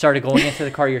started going into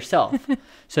the car yourself.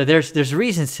 So there's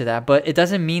reasons to that, but it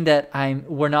doesn't mean that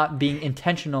we're not being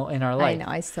intentional in our life. I know,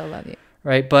 I still love you.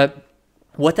 Right? But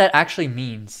what that actually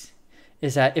means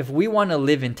is that if we want to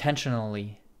live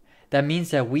intentionally, that means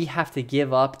that we have to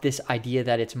give up this idea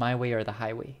that it's my way or the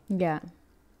highway. Yeah.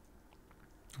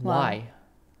 Why? Wow.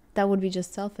 That would be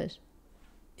just selfish.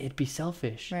 It'd be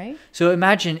selfish. Right? So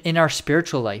imagine in our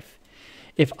spiritual life,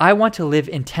 if I want to live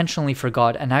intentionally for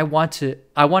God and I want to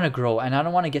grow, and I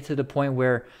don't want to get to the point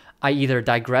where I either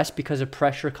digress because of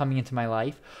pressure coming into my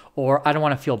life, or I don't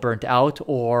want to feel burnt out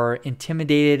or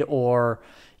intimidated or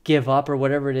give up or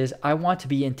whatever it is. I want to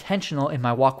be intentional in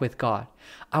my walk with God.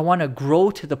 I want to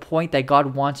grow to the point that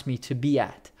God wants me to be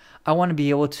at. I want to be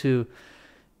able to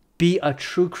be a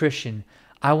true Christian.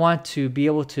 I want to be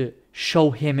able to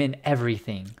show him in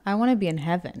everything. I want to be in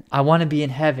heaven. I want to be in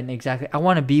heaven, exactly. I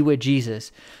want to be with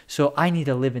Jesus. So I need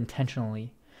to live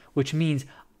intentionally, which means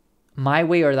my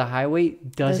way or the highway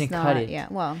doesn't cut it. Yeah,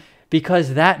 well,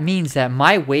 because that means that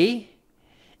my way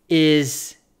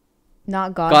is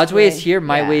not God's way is here,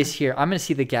 my way is here. I'm going to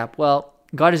see the gap. Well,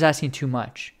 God is asking too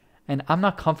much, and I'm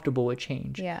not comfortable with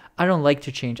change. Yeah. I don't like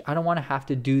to change. I don't want to have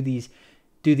to do these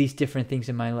different things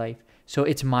in my life. So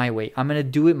it's my way. I'm going to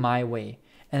do it my way.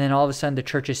 And then all of a sudden the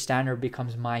church's standard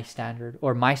becomes my standard,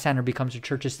 or my standard becomes the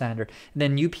church's standard. And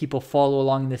then new people follow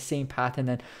along the same path, and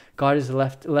then God is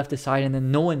left aside, and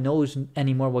then no one knows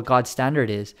anymore what God's standard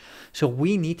is. So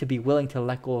we need to be willing to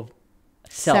let go of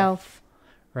self.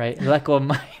 Right? Let go of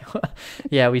my...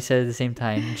 yeah, we said at the same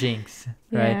time, jinx.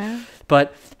 Right? Yeah.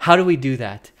 But how do we do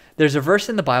that? There's a verse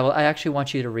in the Bible. I actually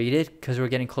want you to read it because we're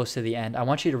getting close to the end. I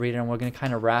want you to read it, and we're going to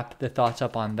kind of wrap the thoughts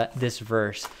up on this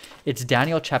verse. It's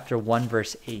Daniel chapter 1,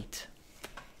 verse 8.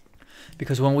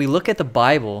 Because when we look at the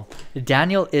Bible,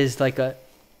 Daniel is like a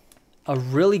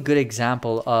really good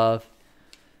example of...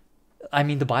 I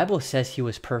mean, the Bible says he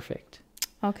was perfect.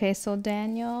 Okay, so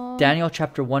Daniel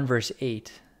chapter 1, verse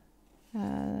 8.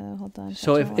 Hold on.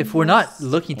 So if we're not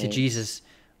looking to Jesus...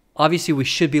 Obviously, we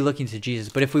should be looking to Jesus.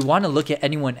 But if we want to look at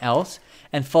anyone else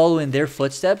and follow in their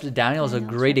footsteps, Daniel is a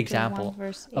great example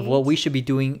of what we should be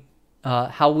doing,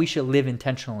 how we should live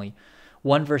intentionally.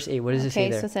 1 verse 8, what does it say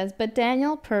there? Okay, so it says, "But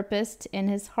Daniel purposed in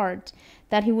his heart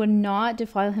that he would not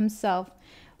defile himself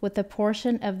with a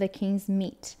portion of the king's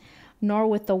meat, nor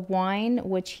with the wine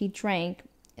which he drank.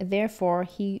 Therefore,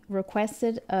 he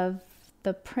requested of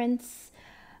the prince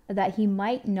that he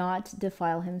might not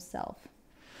defile himself."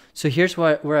 So here's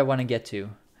where I want to get to.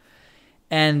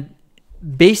 And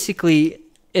basically,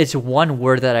 it's one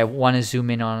word that I want to zoom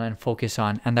in on and focus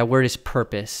on, and that word is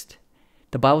purposed.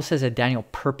 The Bible says that Daniel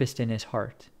purposed in his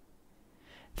heart.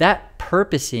 That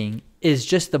purposing is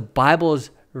just the Bible's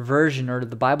version or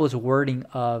the Bible's wording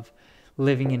of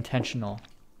living intentional.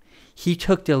 He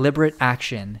took deliberate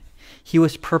action. He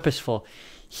was purposeful.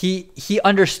 He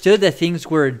understood that things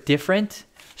were different.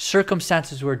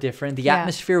 Circumstances were different. The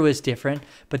atmosphere was different,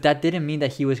 but that didn't mean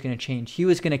that he was going to change. He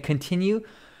was going to continue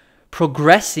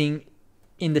progressing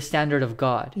in the standard of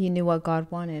God. He knew what God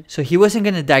wanted. So he wasn't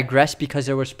going to digress because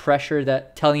there was pressure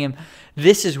that telling him,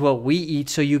 this is what we eat,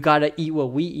 so you got to eat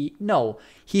what we eat. No,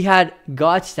 he had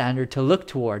God's standard to look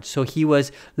towards. So he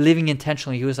was living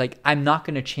intentionally. He was like, I'm not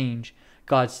going to change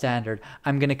God's standard.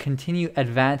 I'm going to continue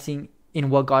advancing in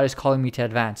what God is calling me to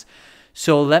advance.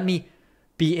 So let me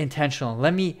be intentional.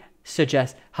 Let me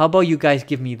suggest, how about you guys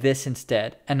give me this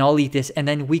instead, and I'll eat this, and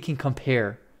then we can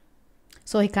compare.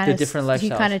 So he kind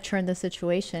of turned the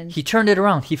situation. He turned it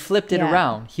around. He flipped it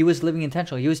around. He was living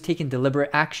intentional. He was taking deliberate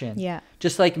action. Yeah.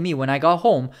 Just like me, when I got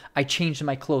home, I changed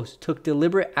my clothes, took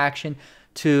deliberate action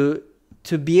to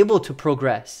be able to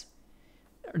progress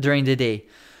during the day.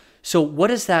 So what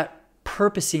does that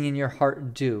purposing in your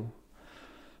heart do?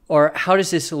 Or how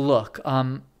does this look?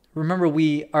 Remember,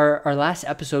 our last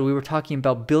episode, we were talking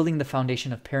about building the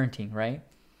foundation of parenting, right?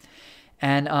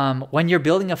 And when you're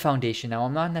building a foundation, now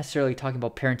I'm not necessarily talking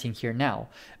about parenting here now,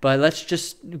 but let's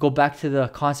just go back to the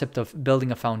concept of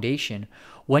building a foundation.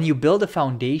 When you build a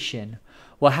foundation,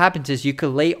 what happens is you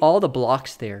could lay all the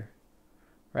blocks there,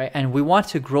 right? And we want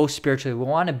to grow spiritually. We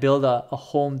want to build a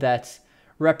home that's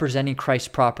representing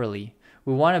Christ properly.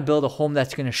 We want to build a home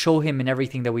that's going to show him in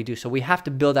everything that we do. So we have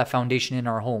to build that foundation in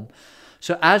our home.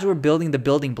 So as we're building the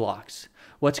building blocks,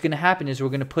 what's going to happen is we're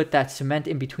going to put that cement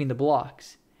in between the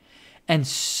blocks. And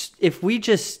if we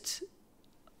just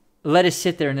let it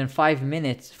sit there and then 5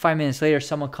 minutes later,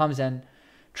 someone comes and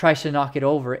tries to knock it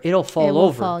over, it'll fall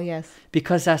over. Fall, yes.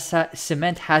 Because that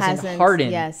cement hasn't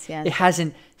hardened. Yes. It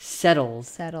hasn't settled.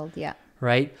 Yeah.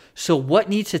 Right? So what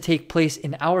needs to take place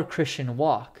in our Christian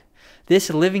walk? This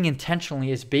living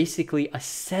intentionally is basically a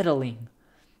settling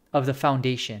of the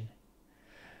foundation.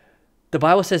 The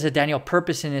Bible says that Daniel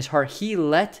purposed in his heart. He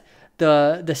let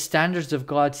the standards of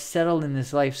God settle in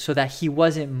his life so that he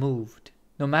wasn't moved.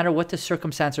 No matter what the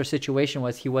circumstance or situation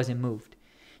was, he wasn't moved.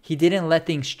 He didn't let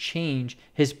things change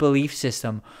his belief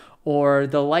system or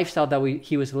the lifestyle that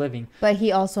he was living. But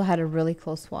he also had a really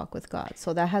close walk with God.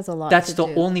 So that has a lot That's to do.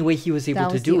 the only way he was able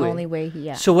to do it. That was the only way,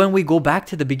 yeah. So when we go back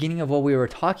to the beginning of what we were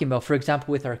talking about, for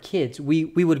example, with our kids, we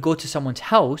would go to someone's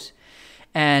house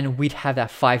and we'd have that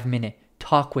 5-minute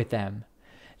talk with them.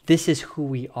 This is who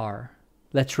we are.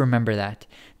 Let's remember that.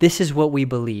 This is what we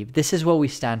believe. This is what we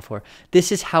stand for.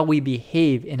 This is how we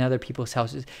behave in other people's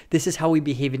houses. This is how we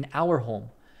behave in our home.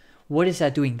 What is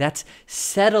that doing? That's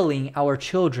settling our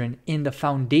children in the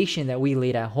foundation that we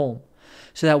laid at home.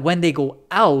 So that when they go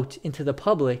out into the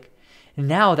public,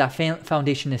 now that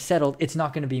foundation is settled, it's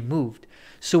not going to be moved.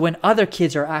 So when other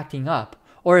kids are acting up,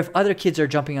 or if other kids are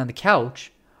jumping on the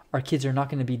couch, our kids are not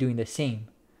going to be doing the same.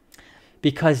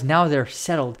 Because now they're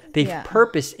settled. They've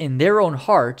purposed in their own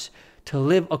hearts to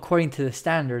live according to the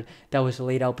standard that was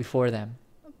laid out before them.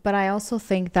 But I also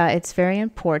think that it's very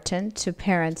important to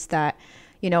parents that,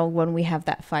 when we have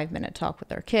that 5-minute talk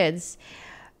with our kids,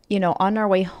 on our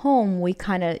way home, we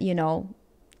kind of,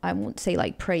 I won't say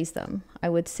like praise them. I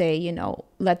would say,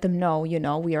 let them know,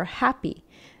 we are happy.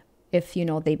 If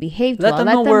they behaved well, let them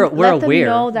know we're aware. Let them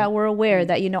know that we're aware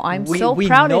that I'm so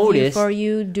proud of you for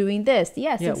you doing this.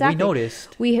 Yes, exactly. We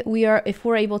noticed. We are, if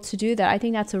we're able to do that, I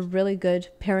think that's a really good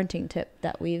parenting tip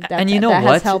that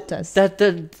has helped us.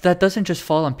 That doesn't just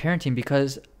fall on parenting,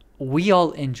 because we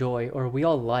all enjoy or we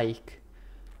all like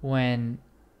when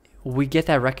we get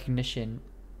that recognition.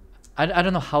 I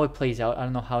don't know how it plays out. I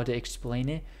don't know how to explain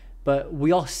it, but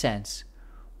we all sense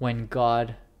when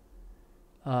God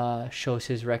shows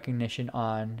his recognition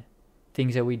on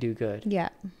things that we do good. Yeah.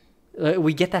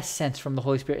 We get that sense from the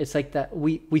Holy Spirit. It's like that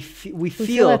we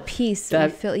feel a peace.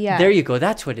 There you go.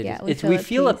 That's what it is. We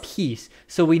feel a peace.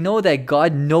 So we know that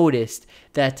God noticed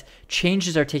that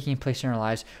changes are taking place in our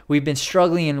lives. We've been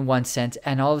struggling in one sense,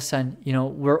 and all of a sudden,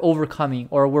 we're overcoming,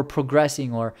 or we're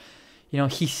progressing, or,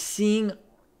 he's seeing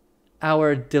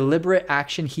our deliberate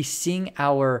action. He's seeing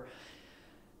our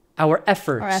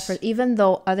efforts. Even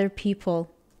though other people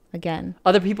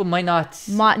might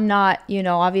not,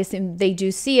 obviously they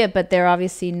do see it, but they're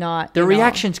obviously not. Their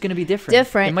reaction's going to be different.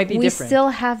 It might be different. We still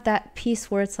have that peace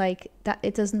where it's like that.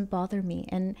 It doesn't bother me.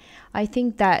 And I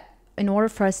think that in order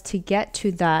for us to get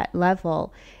to that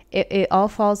level, it all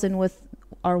falls in with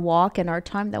our walk and our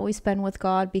time that we spend with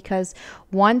God, because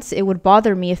once it would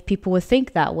bother me if people would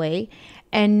think that way,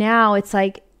 and now it's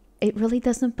like it really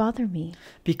doesn't bother me,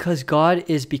 because God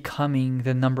is becoming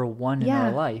the number one in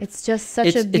our life. It's just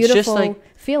such a beautiful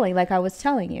feeling, like I was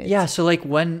telling you. Yeah, so like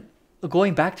when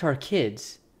going back to our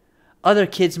kids, other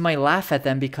kids might laugh at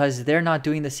them because they're not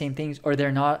doing the same things, or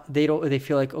they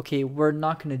feel like, okay, we're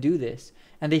not going to do this,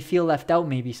 and they feel left out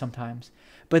maybe sometimes.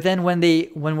 But then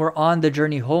when we're on the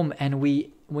journey home and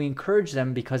we encourage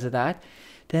them because of that,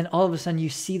 then all of a sudden you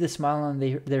see the smile on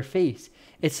their face.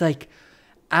 It's like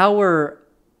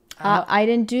I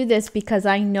didn't do this because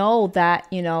I know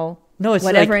that, no, it's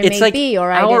whatever like, it may be,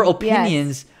 or our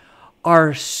opinions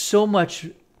are so much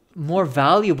more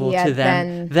valuable to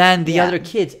them than the other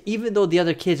kids, even though the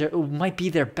other kids might be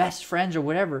their best friends or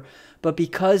whatever, but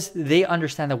because they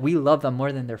understand that we love them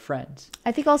more than their friends.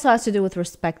 I think also has to do with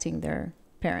respecting their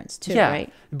parents too,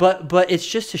 right? But it's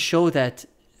just to show that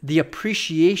the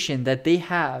appreciation that they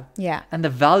have, and the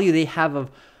value they have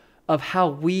of how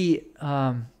we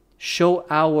show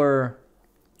our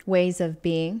ways of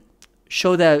being,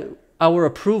 show that our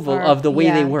approval of the way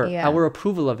they work, our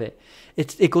approval of it.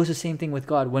 It goes the same thing with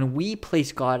God. When we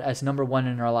place God as number one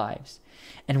in our lives,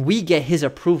 and we get his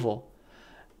approval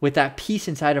with that peace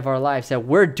inside of our lives that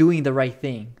we're doing the right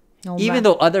thing, even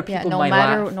though other people might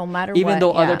laugh, even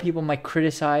though other people might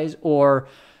criticize or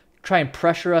try and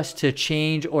pressure us to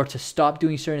change or to stop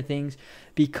doing certain things,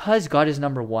 because God is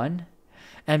number one,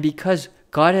 and because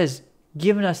God has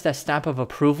given us that stamp of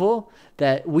approval,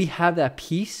 that we have that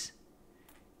peace,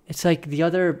 it's like the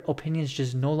other opinions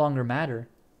just no longer matter.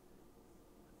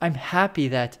 I'm happy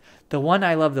that the one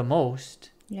I love the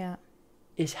most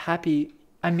is happy.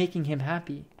 I'm making him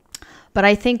happy. But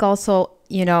I think also,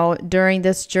 during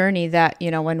this journey that,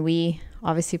 when we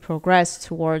obviously progress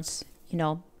towards,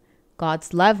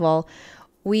 God's level,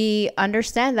 we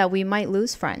understand that we might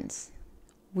lose friends.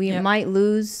 We might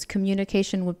lose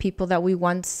communication with people that we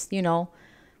once,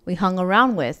 we hung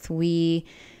around with, we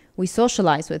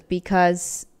socialized with,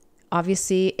 because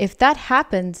obviously if that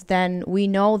happens, then we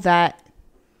know that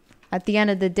at the end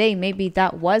of the day, maybe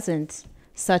that wasn't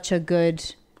such a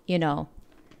good,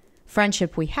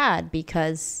 friendship we had,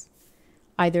 because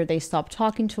either they stopped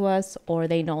talking to us, or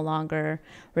they no longer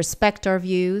respect our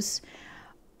views,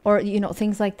 or,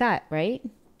 things like that, right?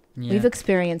 Yeah. We've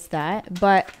experienced that.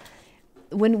 But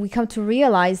when we come to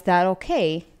realize that,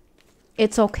 okay,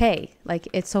 it's okay. Like,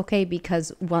 it's okay,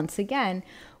 because once again,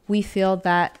 we feel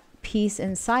that peace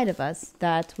inside of us,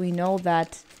 that we know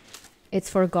that it's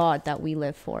for God that we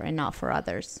live for and not for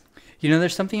others.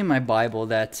 There's something in my Bible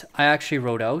that I actually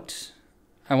wrote out.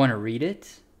 I want to read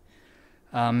it.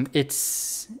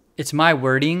 It's my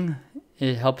wording.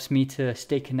 It helps me to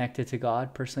stay connected to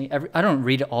God personally. I don't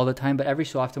read it all the time, but every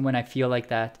so often when I feel like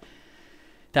that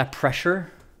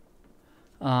pressure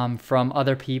from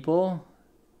other people,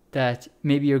 that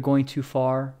maybe you're going too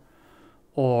far,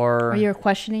 or you're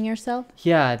questioning yourself.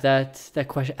 Yeah, that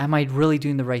question. Am I really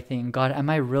doing the right thing? God,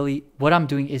 what I'm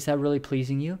doing, is that really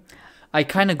pleasing you? I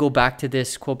kind of go back to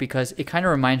this quote because it kind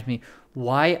of reminds me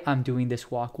why I'm doing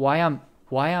this walk, why I'm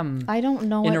I don't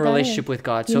know in a relationship with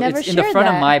God. So it's in the front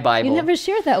of my Bible. You never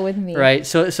shared that with me. Right.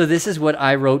 So this is what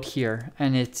I wrote here,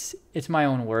 and it's my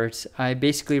own words. I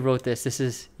basically wrote this. This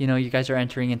is, you guys are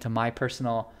entering into my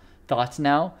personal thoughts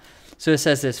now. So it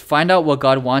says this: find out what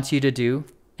God wants you to do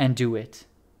and do it.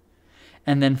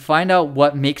 And then find out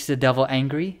what makes the devil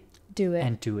angry. Do it.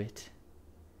 And do it.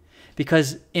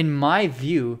 Because in my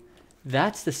view,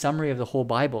 that's the summary of the whole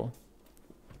Bible.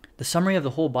 The summary of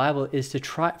the whole Bible is to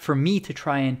try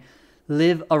and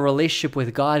live a relationship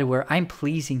with God where I'm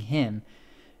pleasing him.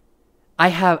 I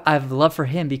have love for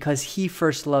him because he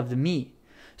first loved me.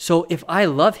 So if I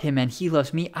love him and he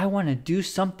loves me, I want to do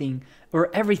something or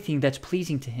everything that's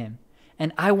pleasing to him.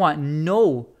 And I want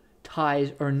no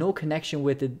ties or no connection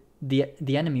with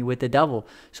the enemy, with the devil.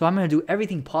 So I'm going to do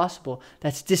everything possible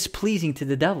that's displeasing to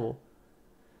the devil.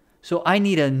 So I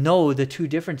need to know the two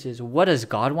differences. What does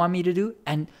God want me to do?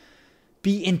 And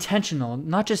be intentional,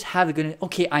 not just have the good.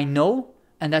 Okay, I know,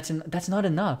 and that's not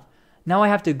enough. Now I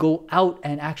have to go out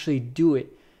and actually do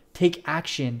it. Take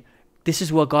action. This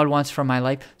is what God wants from my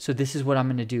life, so this is what I'm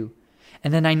going to do.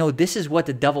 And then I know this is what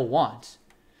the devil wants.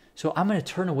 So I'm going to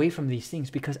turn away from these things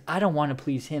because I don't want to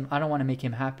please him. I don't want to make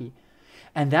him happy.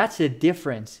 And that's the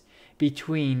difference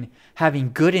between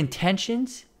having good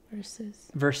intentions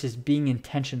versus being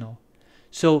intentional.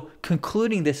 So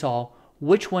concluding this all,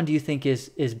 which one do you think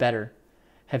is better?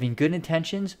 Having good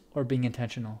intentions or being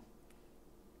intentional?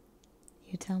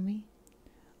 You tell me.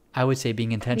 I would say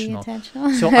being intentional. Being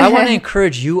intentional. So I want to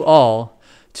encourage you all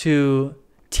to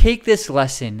take this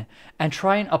lesson and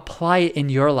try and apply it in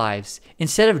your lives.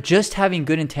 Instead of just having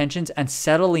good intentions and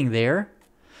settling there,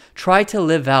 try to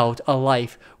live out a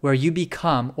life where you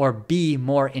become or be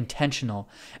more intentional,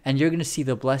 and you're going to see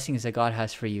the blessings that God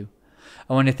has for you.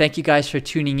 I want to thank you guys for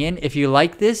tuning in. If you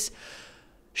like this,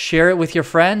 share it with your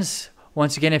friends.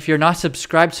 Once again, if you're not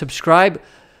subscribed, subscribe.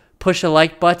 Push the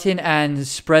like button and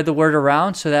spread the word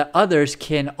around so that others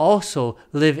can also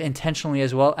live intentionally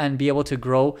as well and be able to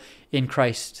grow in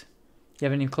Christ. You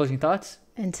have any closing thoughts?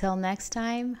 Until next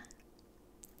time,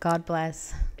 God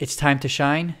bless. It's time to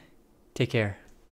shine. Take care.